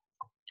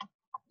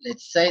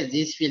 Let's say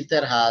this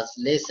filter has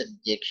less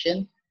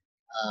rejection,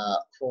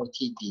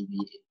 40 dB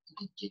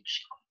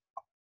rejection.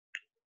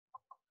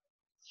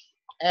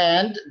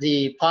 And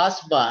the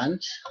pass band,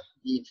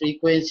 the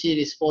frequency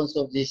response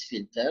of this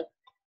filter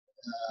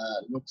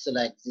looks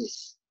like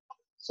this.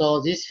 So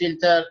this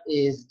filter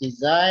is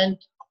designed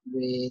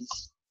with,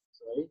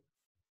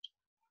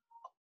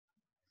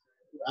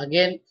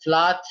 again,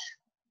 flat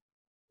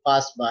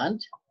pass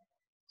band.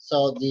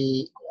 So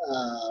the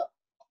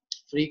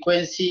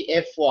frequency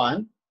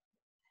F1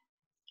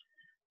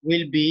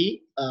 will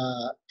be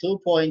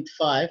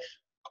 2.5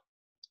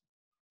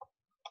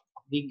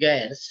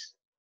 gigahertz,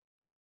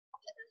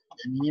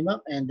 the minimum,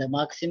 and the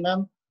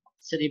maximum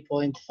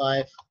 3.5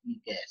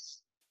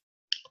 gigahertz.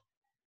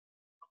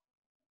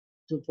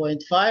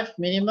 2.5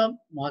 minimum,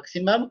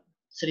 maximum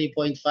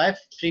 3.5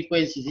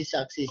 frequency. This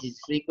axis is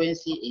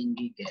frequency in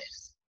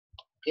gigahertz.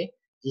 Okay,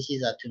 this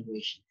is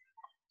attenuation.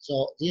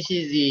 So this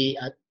is the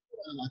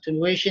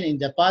attenuation in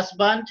the pass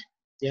band,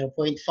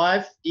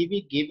 0.5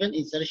 dB given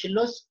insertion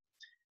loss.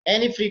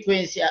 Any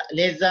frequency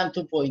less than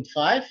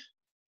 2.5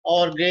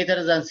 or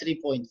greater than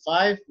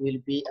 3.5 will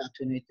be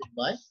attenuated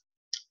by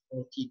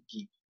 40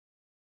 dB.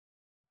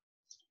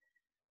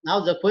 Now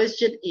the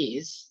question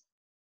is,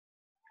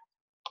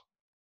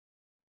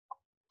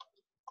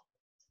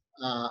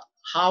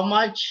 how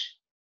much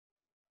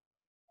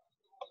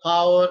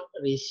power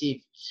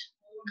received?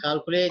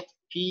 Calculate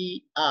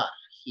PR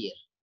here.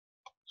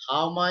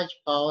 How much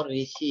power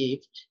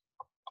received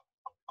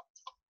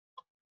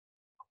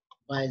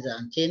by the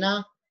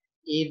antenna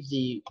if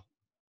the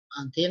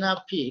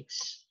antenna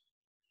peaks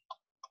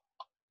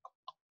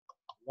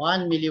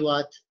 1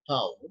 milliwatt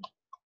power,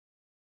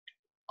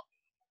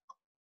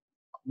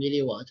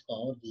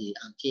 the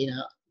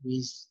antenna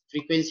with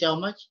frequency how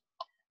much?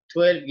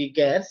 12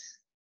 gigahertz,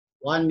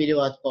 1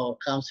 milliwatt power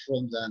comes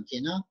from the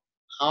antenna.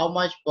 How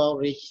much power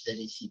reaches the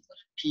receiver?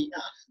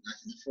 PR,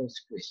 that's the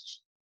first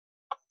question.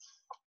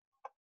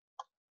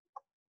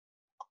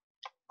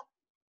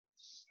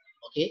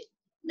 Okay,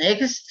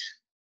 next,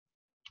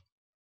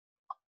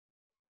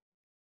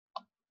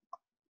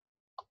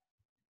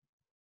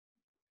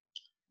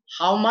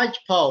 how much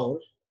power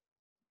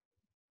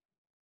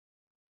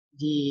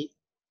the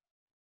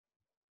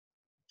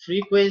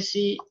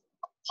frequency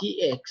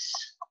Tx,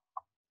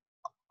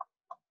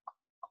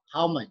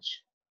 how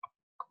much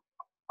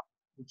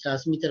the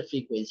transmitter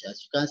frequency.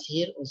 As you can see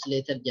here,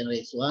 oscillator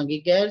generates 1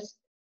 gigahertz.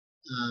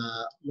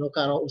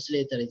 Local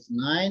oscillator is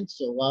 9,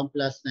 so 1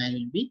 plus 9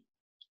 will be,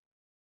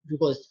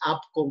 because it's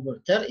up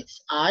converter,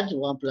 it's add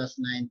 1 plus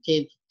 9,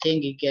 10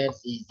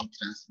 gigahertz is the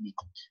transmitted.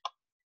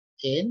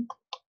 10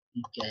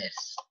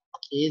 gigahertz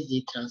is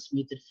the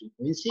transmitted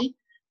frequency,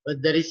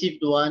 but the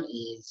received one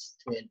is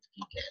 12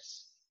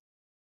 gigahertz.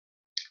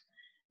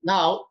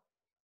 Now,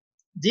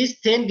 this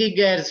 10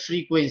 gigahertz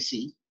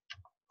frequency,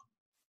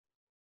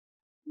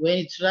 when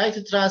it tries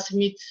to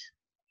transmit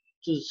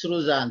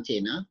through the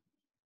antenna,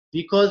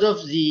 because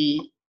of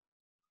the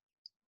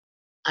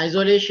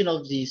isolation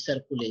of the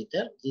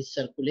circulator, this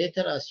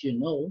circulator, as you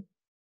know,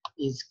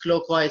 is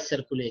clockwise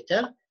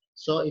circulator.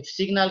 So if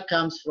signal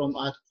comes from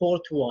at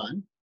port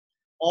 1,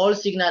 all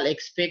signal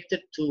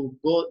expected to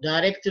go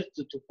directed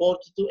to port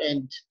 2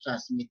 and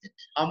transmitted.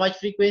 How much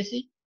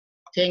frequency?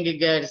 10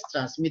 gigahertz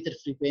transmitter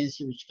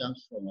frequency, which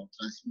comes from our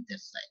transmitter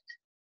side,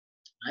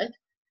 right?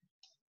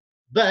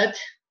 But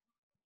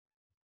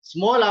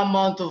small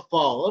amount of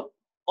power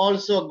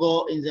also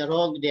go in the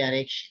wrong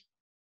direction,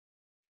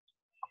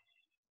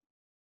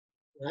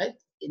 right?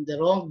 In the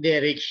wrong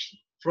direction,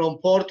 from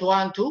port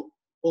 1 to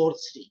port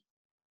 3.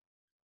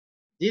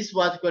 This is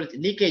what we call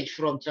leakage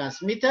from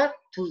transmitter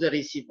to the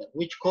receiver,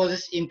 which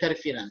causes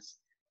interference.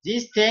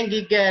 This 10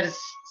 gigahertz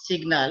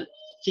signal,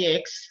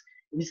 Tx,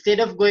 instead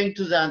of going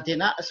to the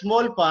antenna, a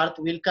small part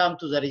will come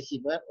to the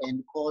receiver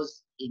and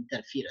cause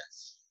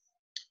interference.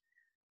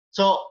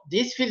 So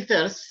these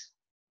filters,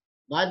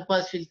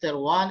 bandpass filter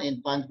 1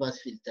 and bandpass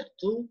filter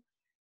 2,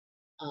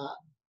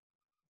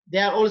 they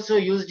are also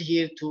used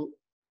here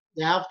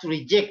they have to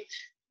reject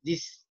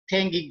this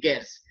 10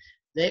 gigahertz.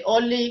 They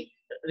only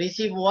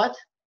receive what?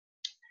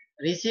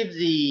 Receive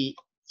the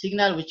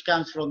signal which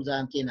comes from the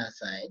antenna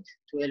side,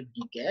 12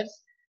 gigahertz,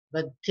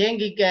 but 10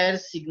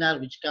 gigahertz signal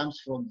which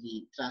comes from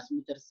the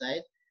transmitter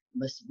side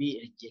must be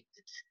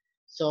rejected.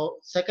 So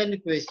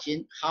second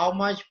question, how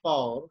much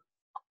power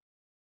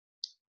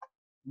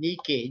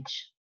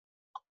leakage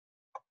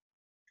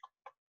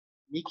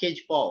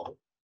power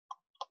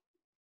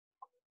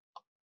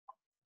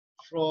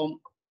from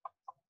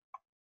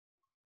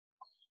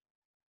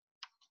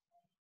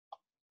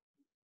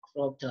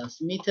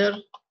transmitter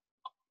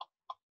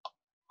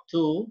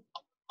to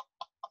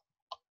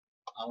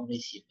our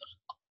receiver?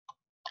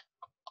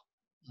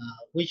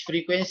 Which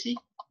frequency?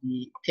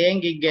 The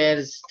 10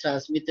 gigahertz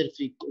transmitter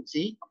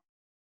frequency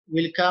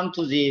will come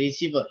to the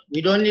receiver.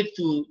 We don't need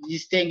to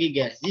this 10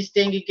 gigahertz. This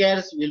 10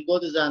 gigahertz will go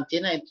to the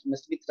antenna and it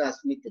must be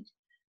transmitted,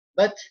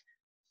 but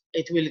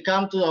it will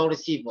come to our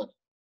receiver.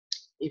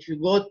 If you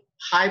go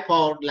high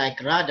power like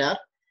radar,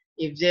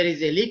 if there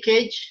is a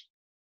leakage,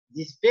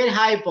 this very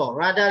high power,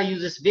 radar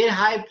uses very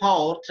high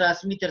power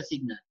transmitter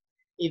signal.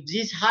 If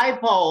this high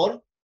power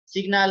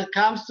signal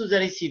comes to the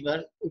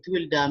receiver, it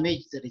will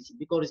damage the receiver,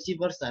 because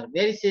receivers are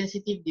very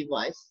sensitive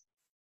device.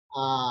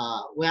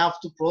 We have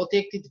to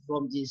protect it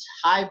from this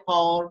high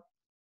power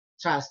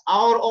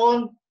our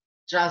own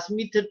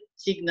transmitted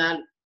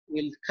signal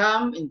will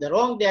come in the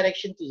wrong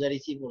direction to the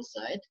receiver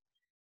side.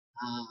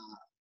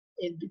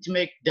 It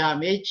may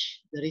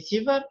damage the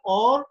receiver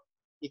or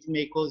it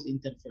may cause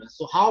interference.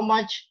 So how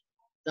much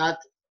that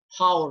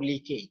power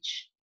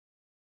leakage?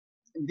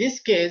 In this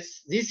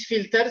case, these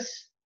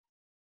filters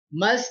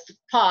must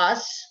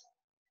pass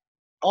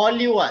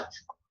only what?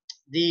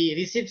 The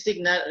received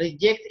signal,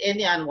 reject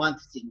any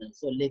unwanted signal.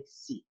 So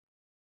let's see.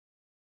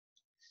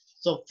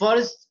 So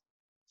first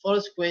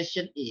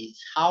question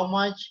is how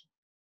much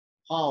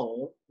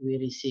power we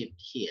received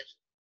here.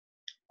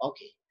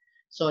 Okay,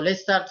 so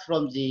let's start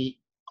from the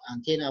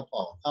antenna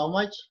power. How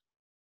much?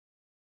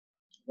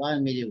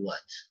 1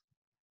 milliwatt.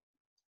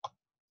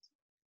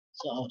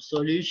 So our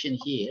solution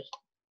here,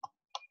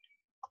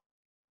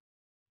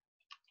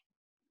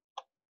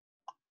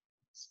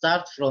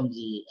 start from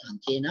the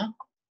antenna.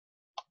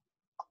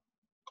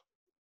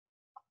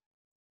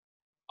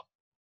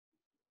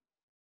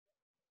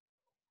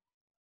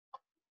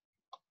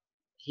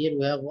 Here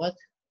we have what?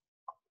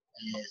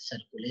 A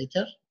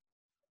circulator.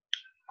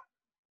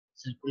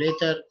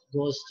 Circulator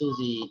goes to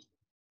the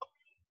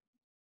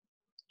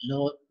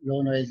low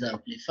noise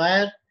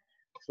amplifier.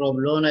 From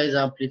low noise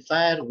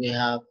amplifier, we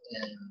have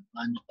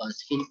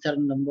bandpass filter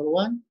number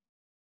 1.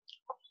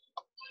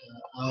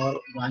 Our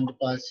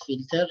bandpass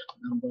filter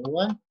number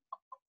 1.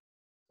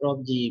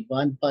 From the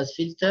bandpass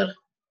filter,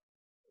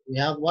 we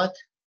have what?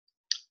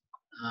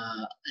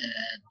 A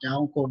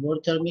down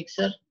converter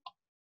mixer.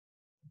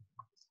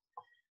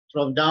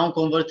 From down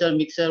converter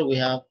mixer, we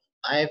have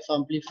IF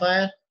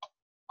amplifier.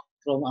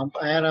 From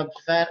IR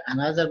amplifier,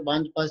 another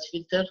bandpass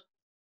filter.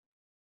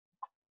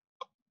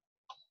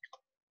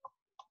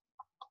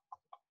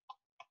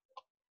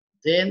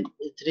 Then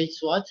it reaches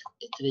what?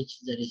 It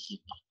reaches the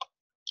receiver.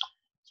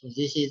 So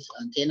this is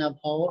antenna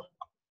power.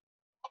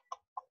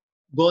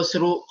 Goes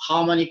through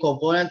how many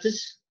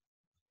components?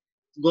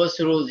 go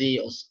through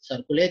the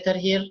circulator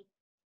here.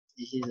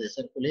 This is a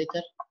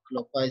circulator,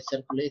 clockwise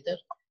circulator,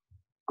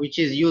 which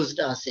is used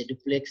as a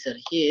duplexer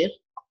here.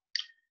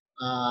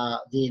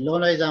 The low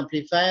noise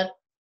amplifier,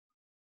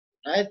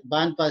 right?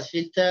 Band pass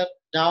filter,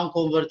 down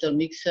converter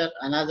mixer,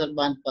 another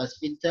band pass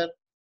filter,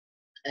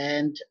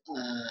 and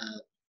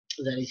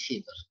the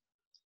receiver.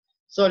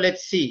 So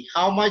let's see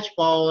how much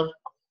power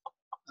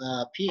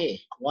PA,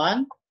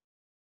 1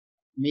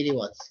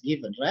 milliwatts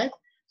given, right?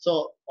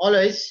 So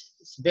always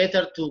it's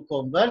better to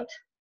convert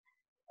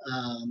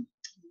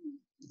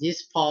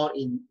this power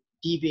in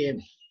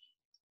dBm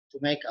to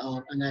make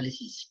our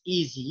analysis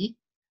easy.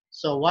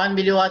 So 1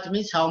 milliwatt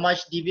means how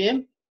much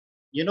dBm?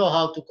 You know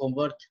how to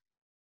convert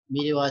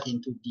milliwatt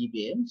into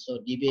dBm. So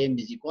dBm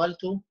is equal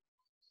to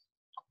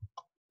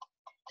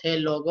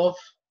 10 log of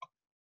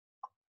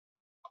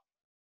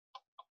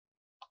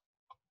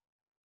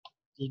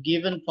the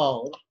given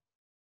power.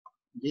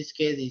 In this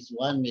case is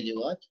 1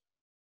 milliwatt.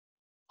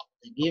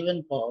 The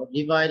given power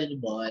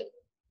divided by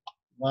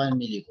 1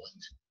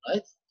 milliwatt,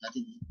 right? That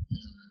is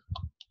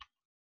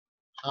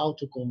how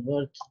to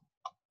convert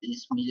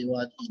this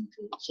milliwatt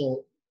into.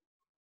 So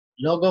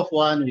log of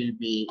 1 will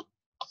be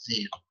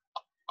 0.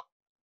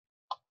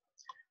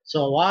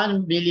 So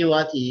 1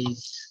 milliwatt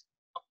is,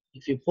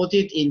 if you put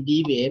it in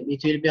dBm,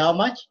 it will be how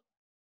much?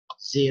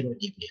 0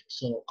 dBm.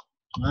 So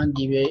 1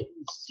 dBm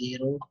is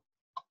 0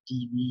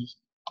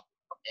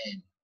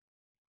 dBm.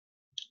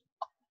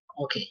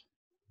 Okay.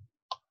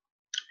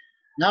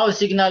 Now a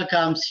signal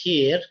comes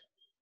here.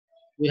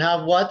 We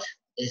have what?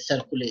 A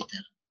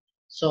circulator.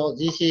 So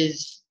this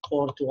is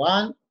port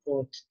 1,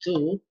 port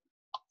 2,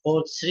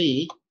 port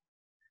 3.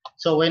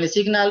 So when a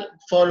signal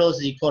follows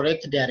the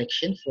correct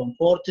direction from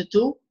port 2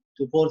 to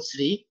port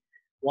 3,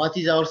 what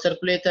is our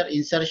circulator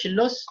insertion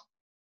loss?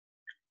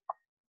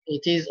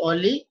 It is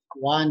only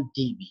 1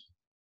 dB.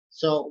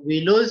 So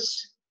we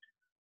lose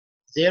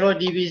 0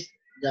 dB,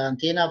 the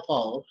antenna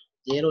power,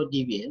 0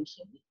 dBm,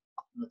 sorry,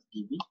 not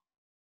dB,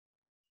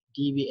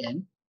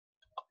 dBm,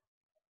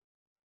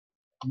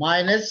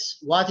 minus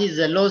what is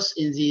the loss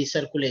in the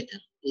circulator?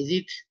 Is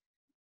it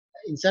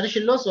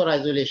insertion loss or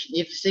isolation?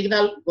 If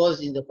signal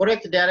goes in the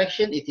correct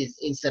direction, it is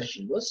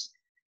insertion loss.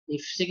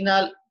 If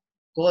signal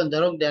go in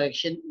the wrong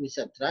direction, we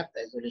subtract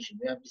isolation.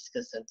 We have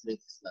discussed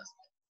circulators last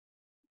time.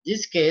 In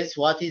this case,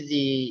 what is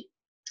the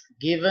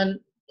given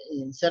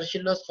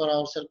insertion loss for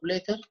our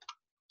circulator?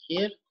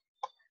 Here,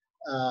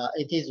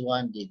 it is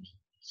 1 dB.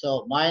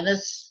 So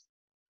minus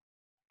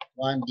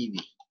 1 dB.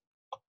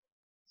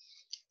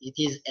 It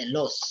is a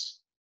loss.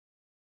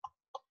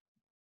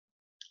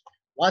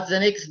 What's the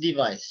next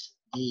device?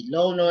 The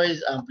low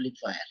noise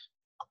amplifier,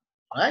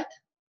 right?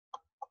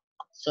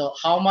 So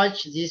how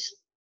much this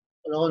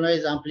low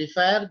noise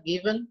amplifier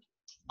given?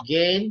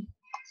 Gain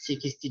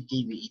 60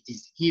 dB. It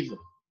is given.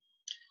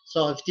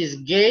 So if it is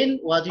gain,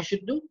 what you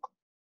should do?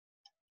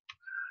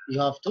 You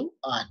have to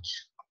add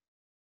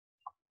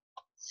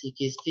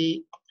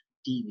 60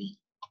 dB.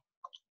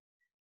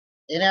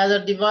 Any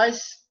other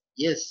device?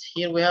 Yes,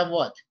 here we have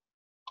what?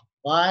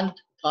 Band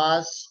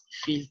pass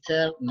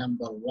filter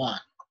number 1.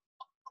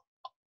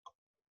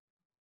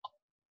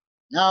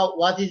 Now,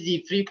 what is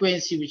the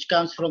frequency which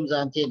comes from the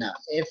antenna?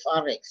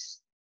 FRX,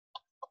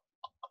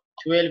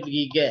 12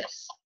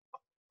 gigahertz.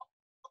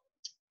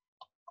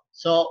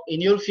 So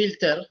in your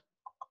filter,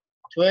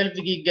 12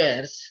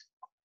 gigahertz,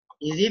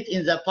 is it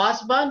in the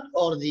pass band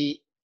or the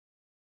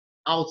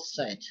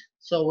outside?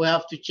 So we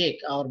have to check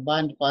our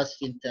band pass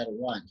filter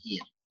 1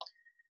 here.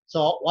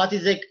 So what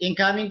is the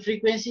incoming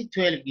frequency?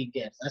 12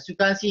 gigahertz. As you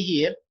can see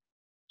here,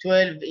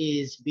 12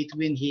 is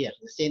between here,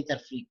 the center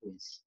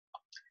frequency.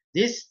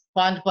 This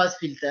band pass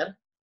filter,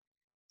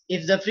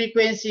 if the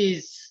frequency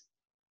is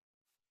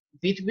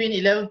between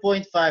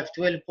 11.5,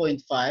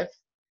 12.5,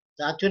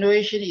 the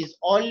attenuation is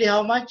only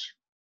how much?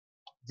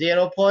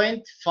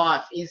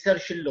 0.5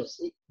 insertion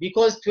loss.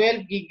 Because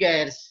 12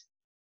 gigahertz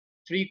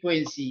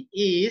frequency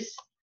is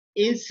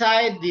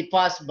inside the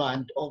pass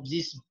band of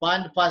this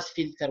band pass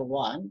filter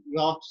 1, you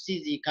have to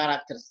see the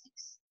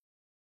characteristics.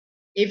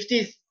 If it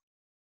is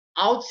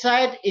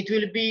outside, it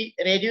will be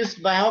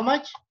reduced by how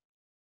much?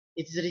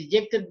 It is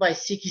rejected by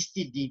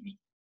 60 dB.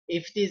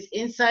 If it is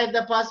inside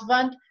the pass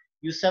band,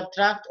 you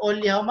subtract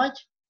only how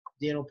much?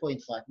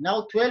 0.5.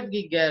 Now 12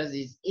 gigahertz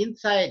is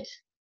inside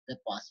the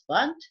pass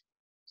band,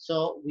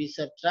 so we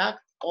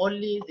subtract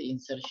only the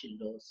insertion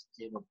loss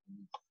 0.5.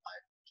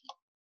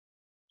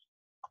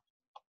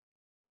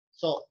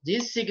 So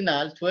this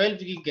signal 12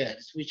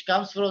 gigahertz, which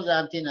comes from the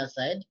antenna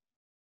side,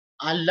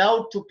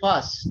 allowed to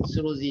pass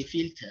through the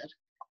filter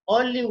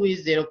only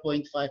with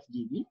 0.5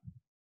 dB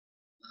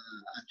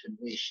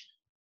attenuation.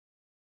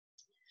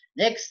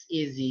 Next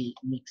is the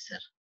mixer.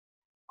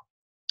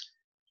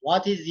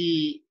 What is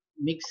the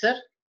mixer?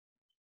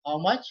 How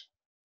much?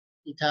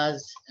 It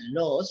has a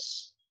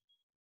loss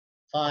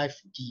 5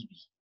 dB.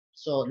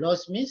 So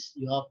loss means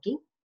you have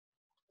to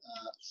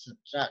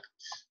subtract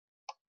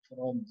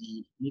from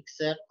the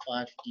mixer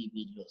 5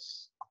 dB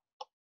loss.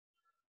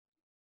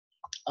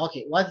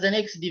 Okay, what's the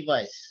next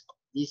device?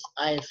 This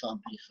IF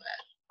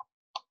amplifier.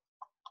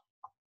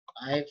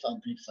 IF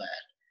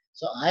amplifier.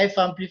 So IF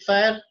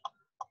amplifier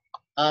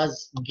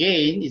as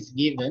gain is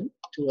given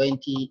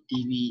 20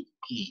 dB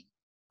gain.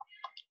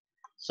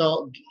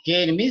 So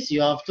gain means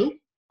you have to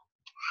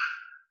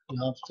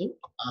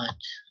add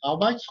how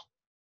much?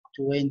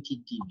 20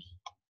 dB.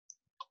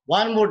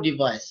 One more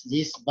device,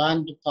 this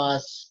band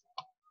pass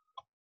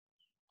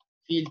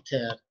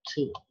filter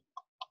 2.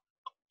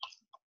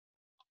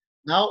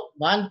 Now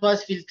band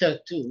pass filter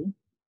 2,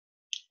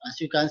 as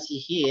you can see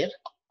here,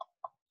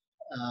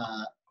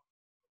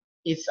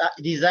 it's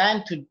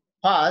designed to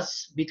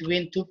pass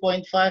between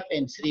 2.5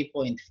 and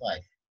 3.5.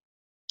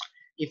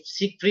 If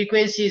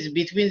frequency is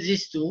between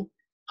these two,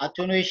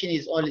 attenuation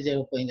is only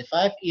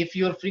 0.5. If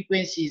your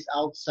frequency is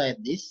outside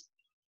this,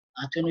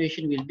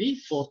 attenuation will be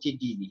 40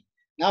 dB.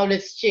 Now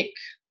let's check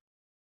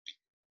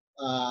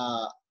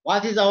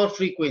what is our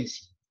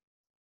frequency.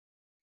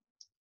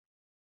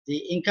 The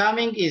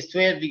incoming is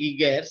 12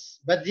 gigahertz,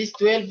 but this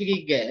 12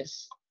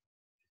 gigahertz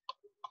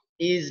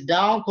is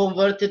down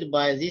converted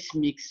by this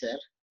mixer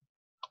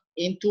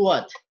into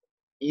what?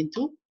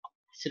 Into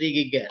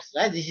 3 gigahertz,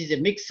 right? This is a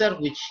mixer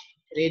which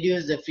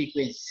reduces the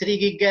frequency.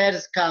 3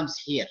 gigahertz comes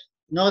here,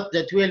 not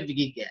the 12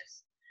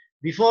 gigahertz.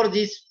 Before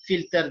this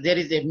filter, there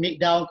is a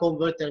down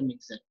converter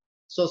mixer.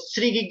 So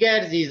 3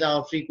 gigahertz is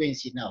our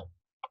frequency now.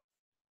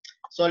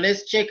 So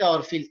let's check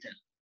our filter.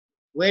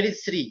 Where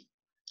is 3?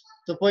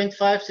 2.5,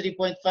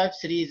 3.5,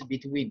 3 is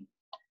between.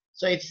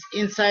 So it's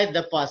inside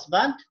the pass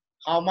band.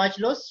 How much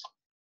loss?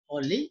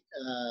 Only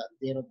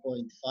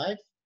 0.5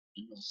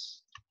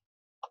 loss.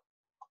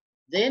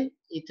 Then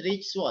it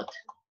reaches what?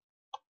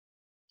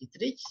 It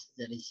reaches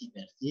the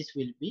receiver. This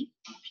will be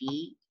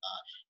PR.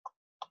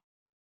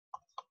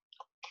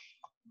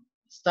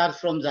 Start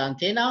from the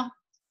antenna,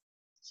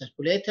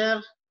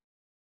 circulator,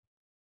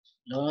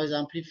 low noise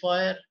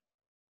amplifier,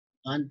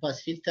 band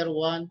pass filter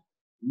 1,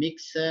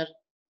 mixer,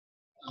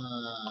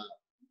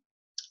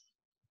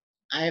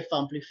 IF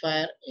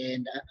amplifier,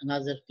 and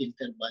another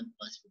filter, band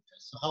pass filter.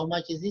 So how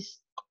much is this?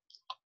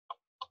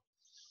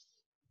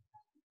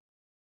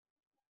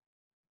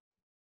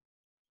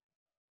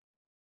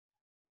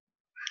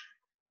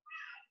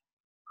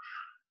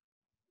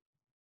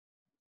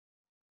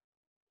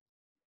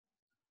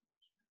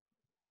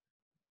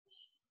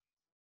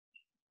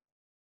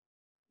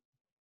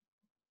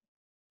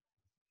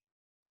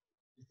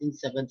 I think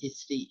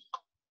 73.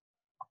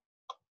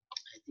 I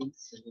think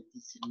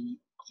 73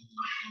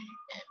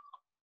 dBm.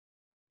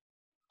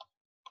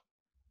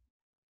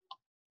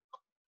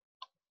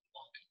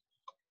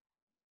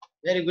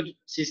 Very good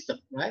system,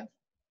 right?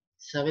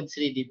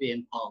 73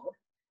 dBm power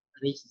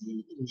reach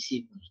the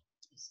receiver.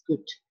 It's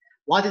good.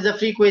 What is the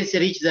frequency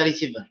reach the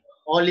receiver?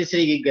 Only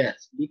 3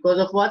 gigahertz. Because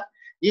of what?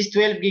 This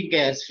 12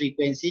 gigahertz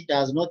frequency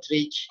does not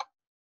reach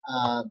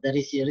the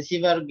receiver.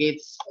 Receiver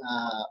gets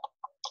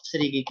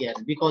 3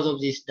 gigahertz because of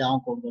this down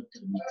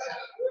converter mixer.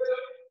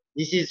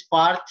 This is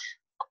part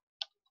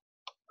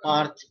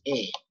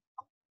A.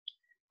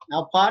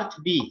 Now part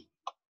B.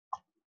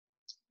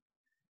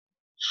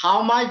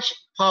 How much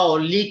power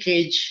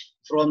leakage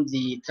from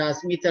the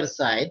transmitter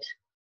side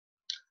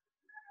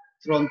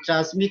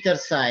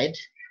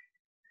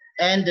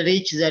and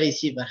reach the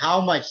receiver?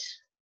 How much?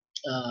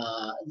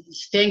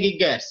 It's 10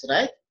 gigahertz,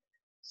 right?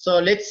 So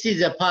let's see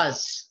the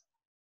pass.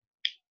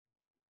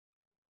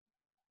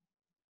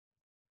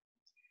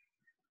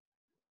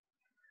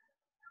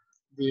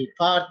 The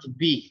part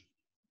B.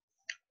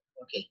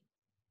 Okay.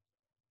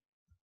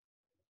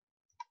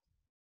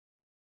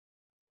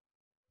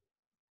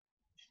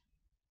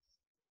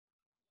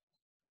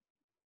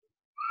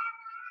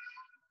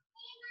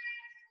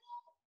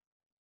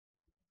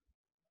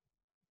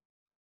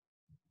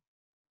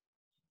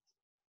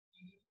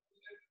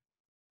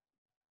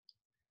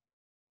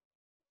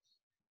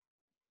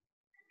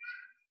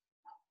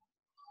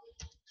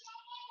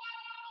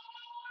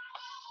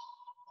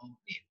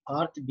 Okay.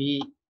 Part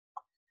B.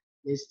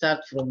 Let's start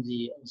from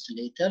the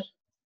oscillator.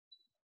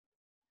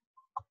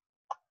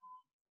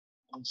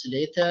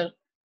 Oscillator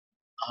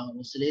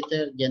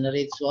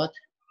generates what?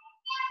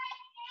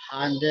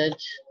 100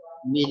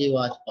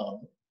 milliwatt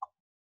power.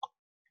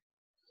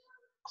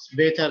 It's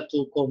better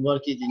to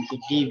convert it into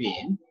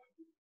dBm.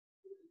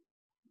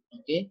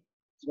 Okay.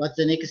 What's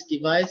the next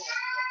device?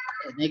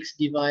 The next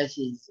device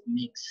is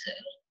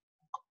mixer.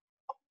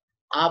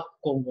 Up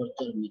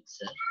converter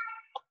mixer.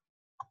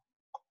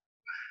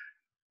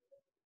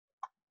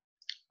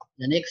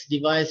 The next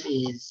device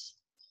is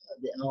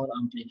our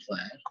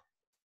amplifier.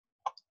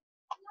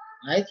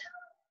 Right?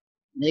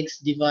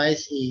 Next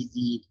device is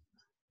the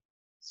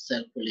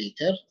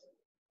circulator.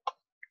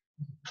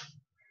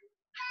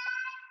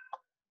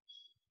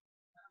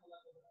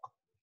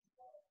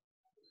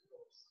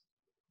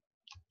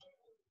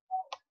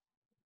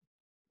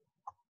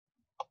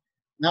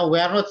 Now we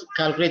are not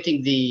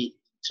calculating the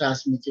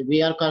transmitter.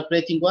 We are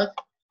calculating what?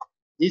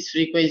 This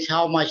frequency,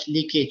 how much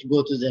leakage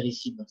go to the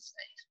receiver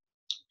side.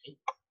 Okay.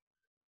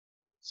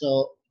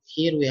 So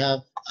here we have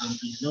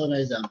low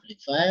noise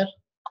amplifier.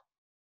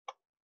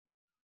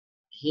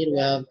 Here we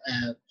have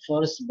a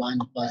first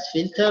band pass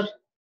filter,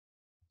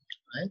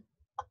 right?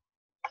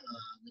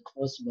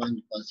 First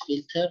band pass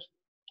filter.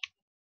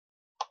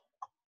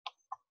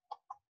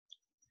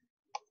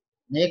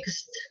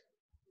 Next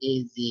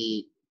is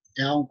the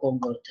down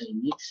converter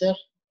mixer.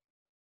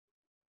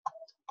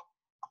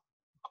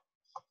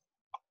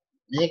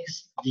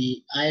 Next,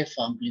 the IF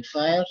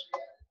amplifier.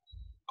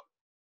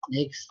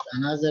 Next,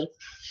 another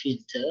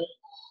filter,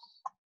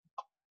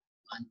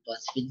 band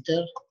pass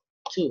filter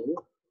 2,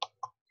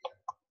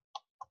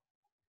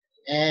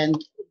 and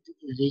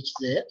reach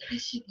the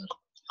receiver.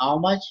 How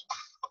much?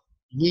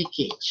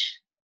 Leakage.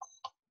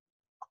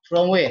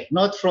 From where?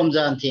 Not from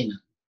the antenna.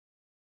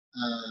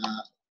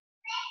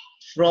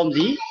 From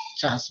the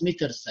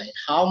transmitter side.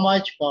 How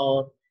much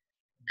power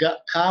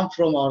come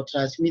from our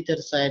transmitter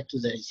side to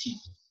the receiver?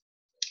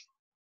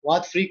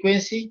 What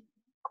frequency?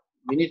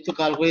 We need to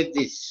calculate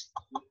this.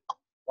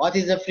 What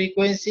is the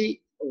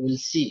frequency? We'll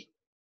see.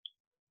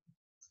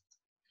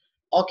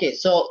 Okay,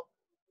 so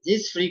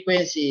this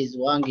frequency is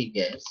 1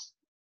 gigahertz.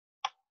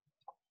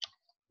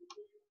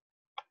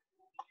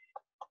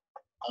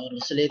 Our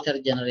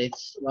oscillator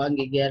generates 1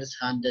 gigahertz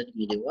 100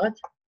 milliwatt.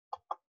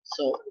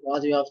 So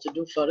what we have to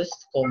do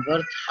first,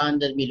 convert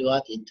 100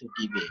 milliwatt into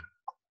dBm.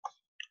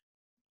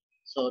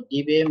 So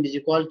dBm is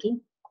equal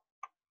to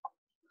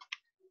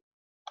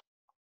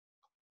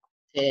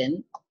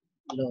 10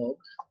 log.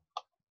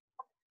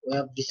 We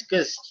have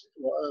discussed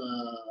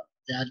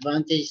the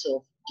advantage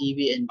of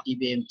dB and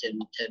dBm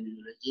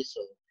terminology.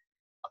 So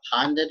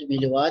 100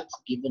 milliwatt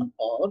given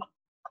power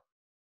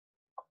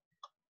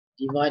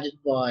divided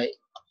by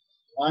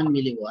 1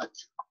 milliwatt,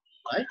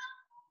 right?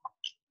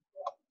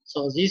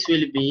 So this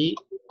will be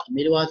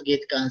milliwatt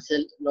get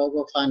cancelled, log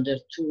of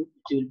 102,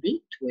 it will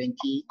be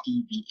 20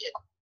 dBm.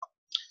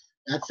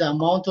 That's the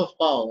amount of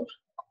power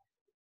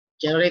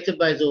generated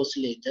by the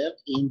oscillator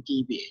in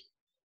dBm.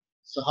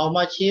 So how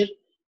much here?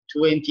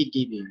 20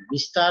 dBm. We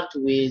start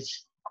with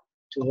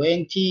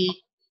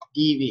 20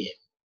 dBm.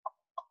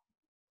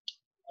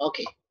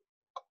 Okay.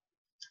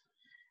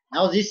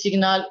 Now this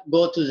signal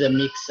go to the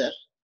mixer.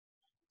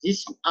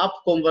 This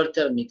up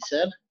converter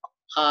mixer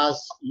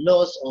has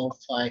loss of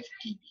 5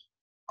 dB.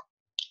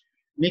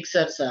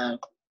 Mixers are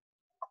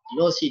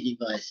lossy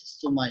devices,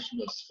 too much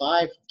loss,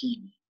 5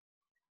 dB.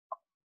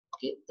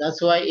 Okay,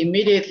 that's why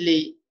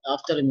immediately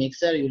after a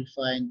mixer you'll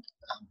find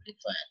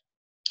amplifier.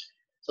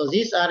 So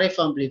this RF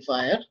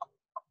amplifier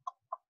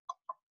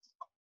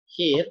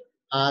here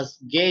has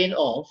gain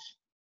of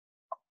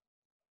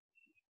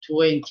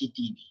 20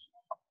 dB.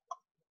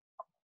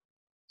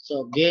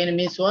 So gain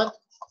means what?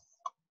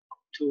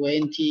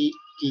 20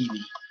 dB.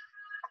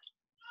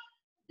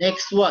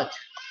 Next what?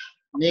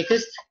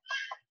 Next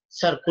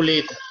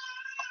circulator.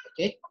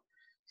 Okay.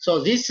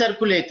 So this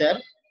circulator,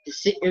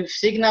 if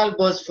signal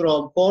goes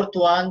from port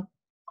 1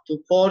 to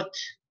port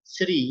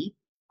 3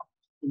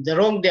 in the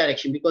wrong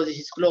direction, because this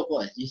is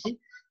clockwise, you see,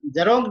 in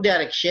the wrong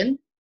direction,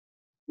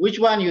 which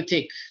one you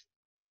take?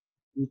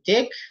 You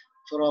take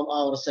from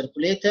our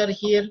circulator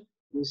here,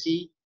 you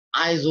see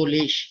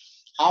isolation.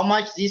 How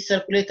much this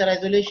circulator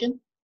isolation?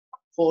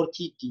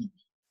 40 dB.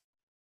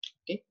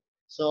 Okay,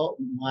 so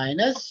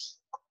minus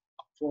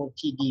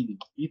 40 dB,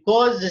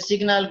 because the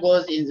signal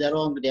goes in the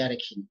wrong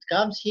direction. It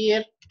comes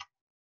here,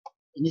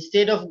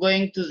 instead of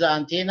going to the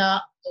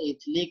antenna, it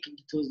leaked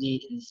to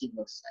the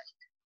receiver side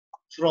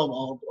from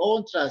our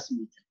own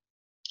transmitter.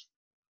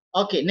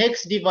 Okay,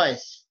 next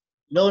device,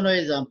 low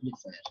noise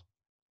amplifier.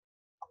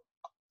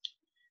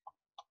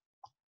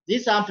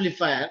 This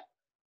amplifier,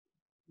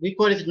 we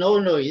call it low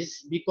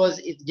noise because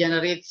it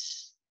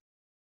generates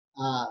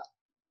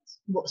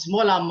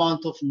small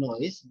amount of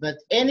noise, but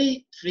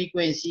any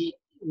frequency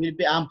will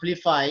be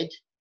amplified.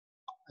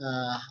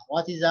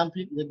 What is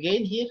the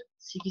gain here?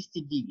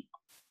 60 dB.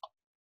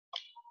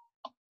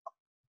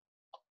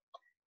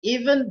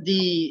 Even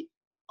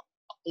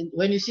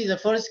when you see the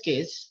first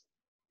case,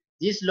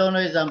 this low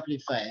noise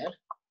amplifier,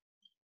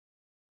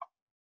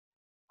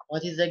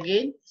 what is the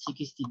gain?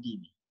 60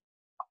 dB,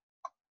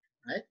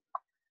 right?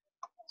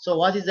 So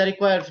what is the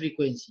required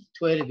frequency?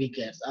 12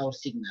 gigahertz, our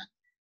signal.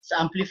 It's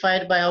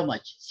amplified by how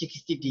much?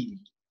 60 dB.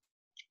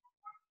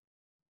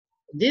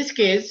 In this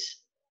case,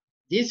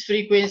 this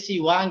frequency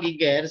 1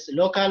 gigahertz,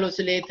 local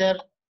oscillator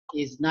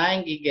is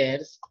 9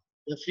 gigahertz,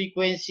 the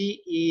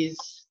frequency is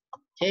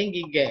 10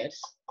 gigahertz,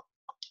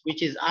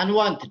 which is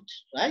unwanted,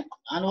 right?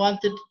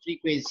 Unwanted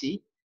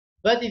frequency,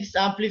 but it's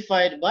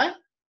amplified by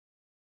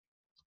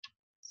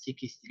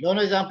 60. Low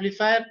noise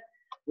amplifier,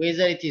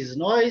 whether it is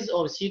noise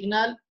or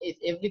signal,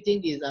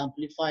 everything is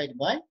amplified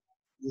by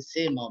the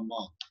same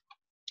amount.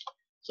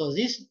 So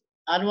this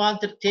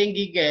unwanted 10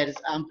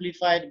 gigahertz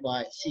amplified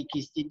by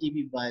 60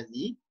 dB by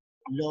the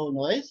low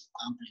noise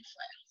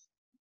amplifier.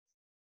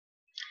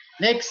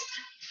 Next,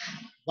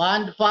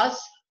 band pass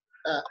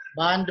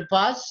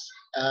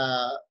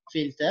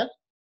filter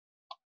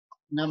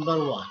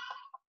number 1,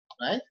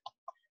 right?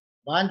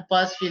 Band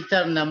pass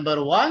filter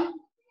number 1.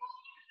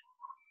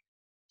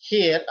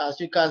 Here, as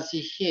you can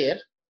see here,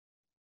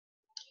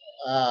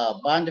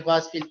 band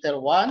pass filter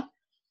 1.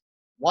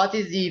 What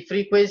is the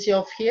frequency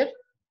of here?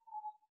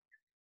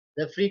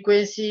 the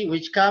frequency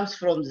which comes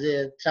from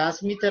the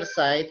transmitter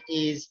side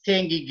is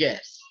 10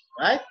 gigahertz,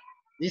 right?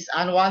 This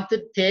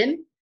unwanted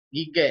 10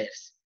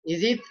 gigahertz.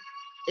 Is it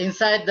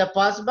inside the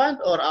passband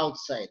or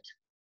outside?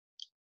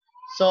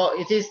 So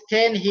it is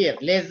 10 here,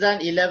 less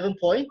than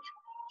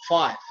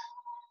 11.5,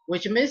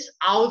 which means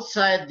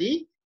outside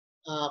the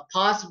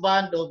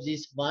passband of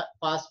this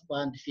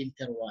passband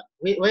filter one.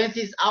 When it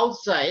is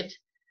outside,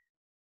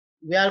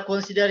 we are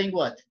considering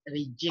what?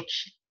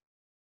 Rejection.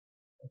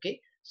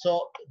 Okay,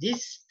 so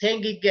this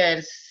 10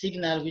 gigahertz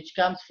signal which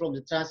comes from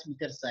the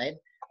transmitter side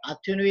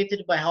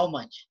attenuated by how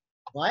much?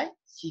 By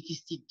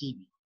 60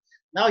 dB.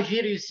 Now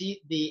here you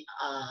see the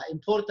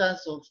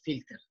importance of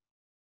filter.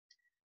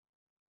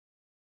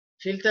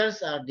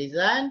 Filters are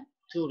designed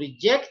to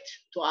reject,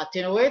 to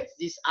attenuate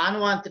these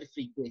unwanted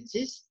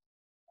frequencies.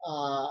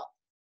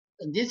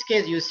 In this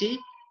case, you see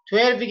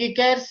 12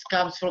 gigahertz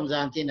comes from the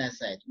antenna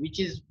side, which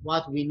is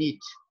what we need.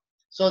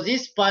 So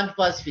this band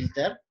pass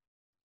filter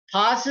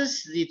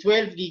passes the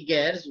 12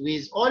 gigahertz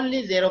with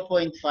only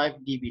 0.5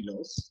 dB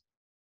loss,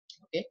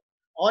 okay,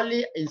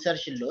 only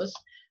insertion loss,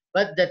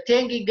 but the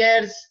 10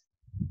 gigahertz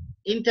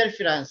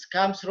interference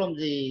comes from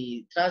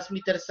the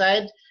transmitter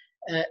side,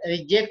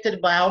 rejected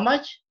by how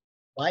much?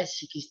 By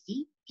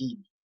 60 dB,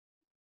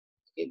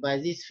 okay, by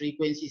this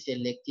frequency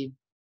selective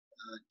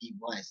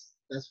device.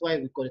 That's why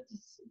we call it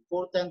this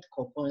important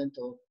component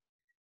of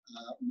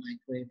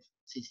microwave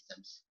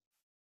systems.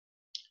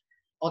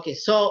 Okay,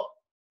 so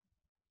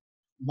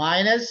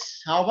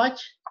minus how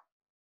much?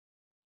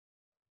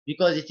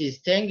 Because it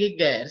is 10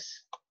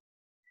 gigahertz,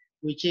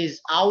 which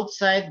is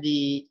outside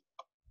the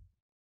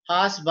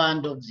pass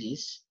band of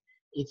this,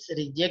 it's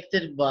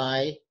rejected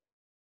by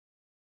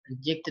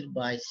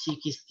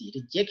 60.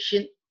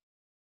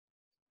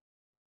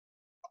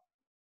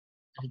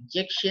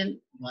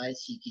 Rejection by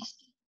 60.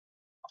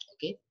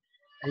 Okay,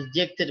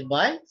 rejected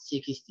by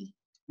 60.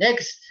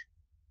 Next,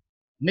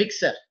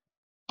 mixer.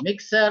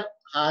 Mixer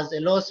has a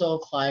loss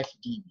of 5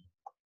 dB.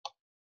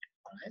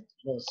 Right,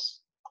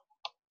 loss.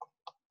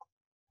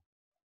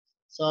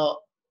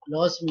 So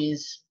loss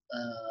means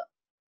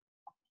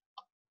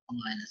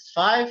minus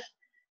 5.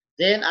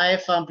 Then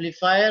IF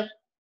amplifier,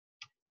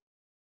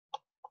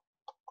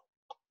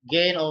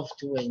 gain of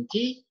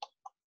 20.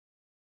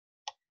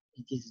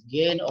 It is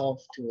gain of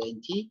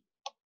 20.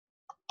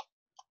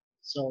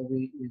 So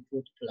we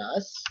put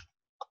plus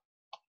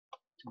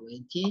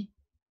 20.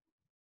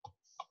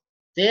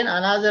 Then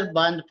another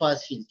band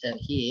pass filter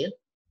here.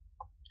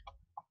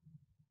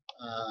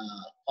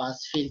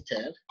 Pass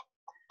filter.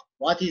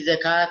 What is the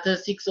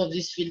characteristics of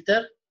this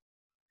filter?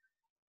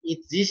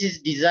 This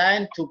is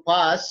designed to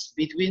pass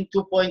between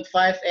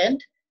 2.5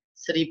 and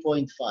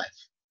 3.5.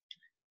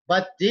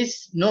 But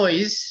this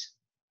noise,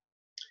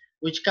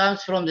 which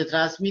comes from the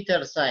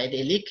transmitter side,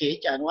 a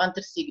leakage,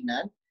 unwanted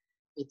signal,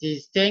 it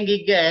is 10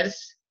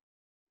 gigahertz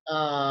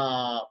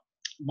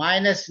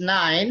minus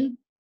 9,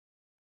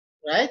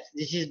 right?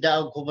 This is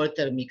the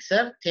converter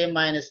mixer. 10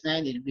 minus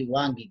 9 will be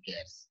 1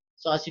 gigahertz.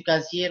 So as you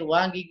can see here,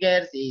 1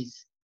 gigahertz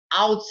is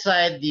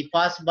outside the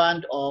pass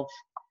band of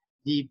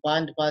the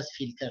band pass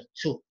filter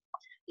 2.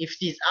 If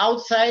it is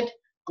outside,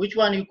 which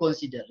one you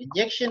consider?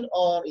 Rejection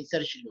or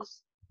insertion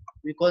loss?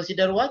 We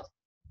consider what?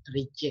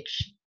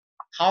 Rejection.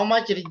 How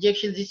much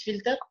rejection this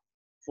filter?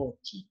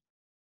 40.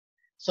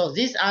 So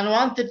this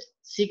unwanted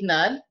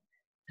signal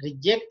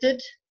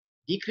rejected,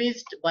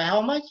 decreased by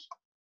how much?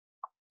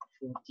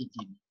 40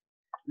 dB.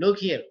 Look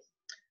here,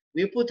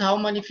 we put how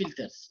many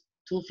filters?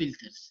 2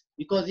 filters.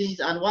 Because this is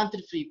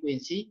unwanted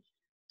frequency,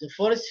 the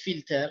first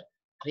filter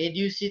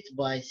reduce it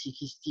by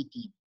 60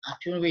 dB,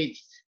 attenuate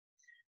it.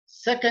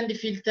 Second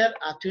filter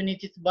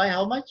attenuate it by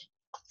how much?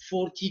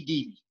 40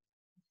 dB.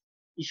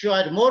 If you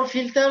add more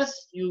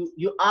filters,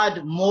 you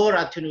add more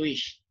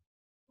attenuation.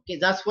 Okay,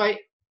 that's why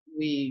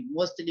we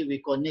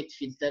connect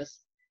filters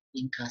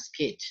in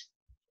cascade.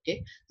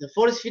 Okay, the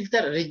first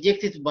filter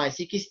rejected by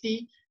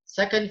 60,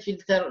 second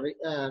filter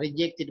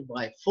rejected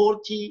by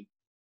 40.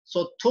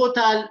 So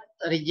total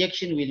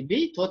rejection will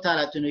be, total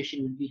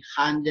attenuation will be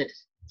 100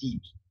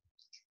 dB.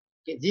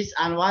 Okay, this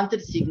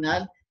unwanted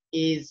signal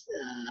is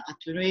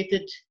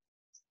attenuated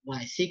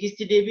by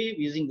 60 dB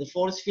using the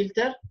first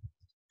filter,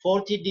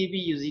 40 dB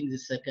using the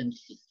second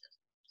filter.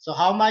 So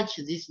how much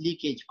this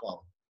leakage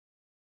power?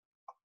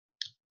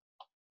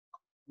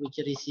 Which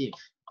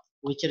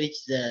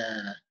reach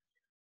the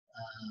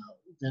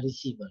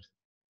receiver.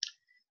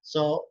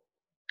 So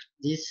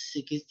this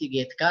 60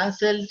 get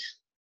cancelled.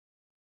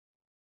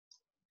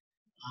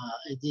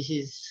 This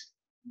is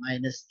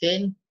minus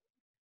 10,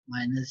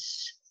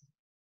 minus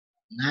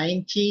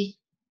 90,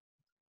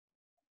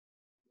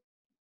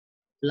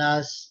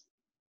 plus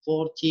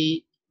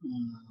 40,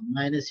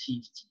 minus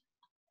 50.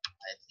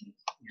 I think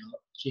you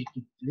check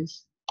it,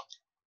 please.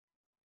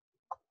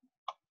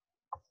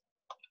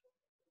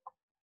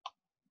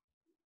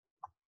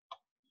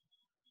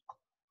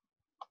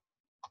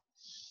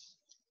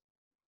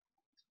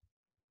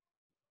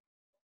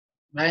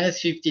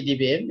 Minus 50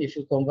 dBm, if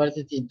you convert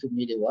it into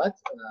milliwatt,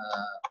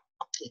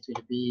 it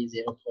will be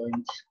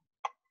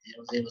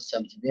 0.00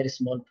 something, very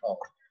small power.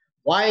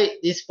 Why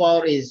this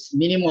power is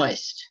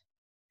minimized?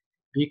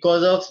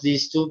 Because of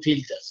these two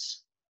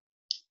filters.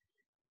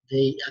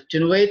 They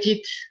attenuate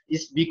it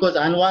is because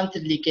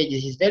unwanted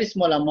leakages is very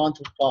small amount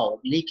of power,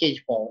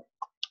 leakage power,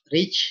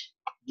 reach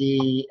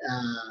the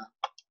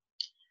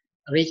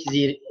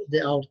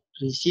our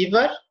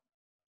receiver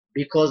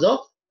because of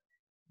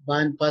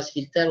band pass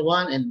filter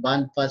 1 and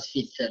band pass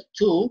filter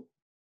 2.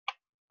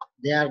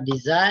 They are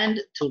designed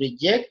to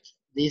reject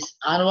these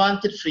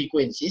unwanted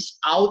frequencies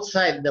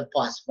outside the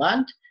pass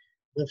band.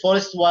 The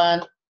first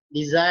one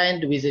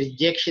designed with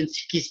rejection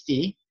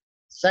 60,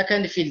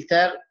 second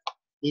filter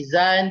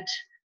designed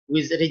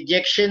with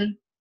rejection,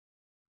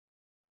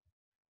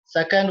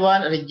 second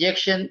one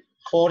rejection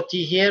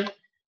 40 here,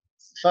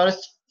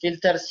 first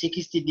filter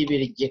 60 dB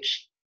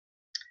rejection.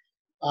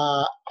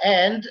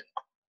 And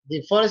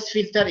the first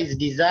filter is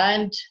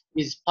designed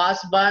with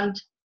pass band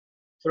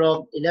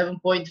from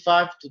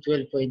 11.5 to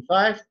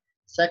 12.5.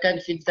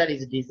 Second filter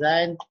is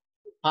designed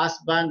pass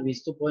band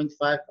with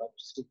 2.5 up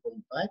to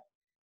 2.5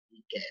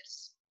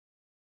 gigahertz.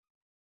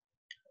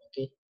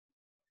 Okay.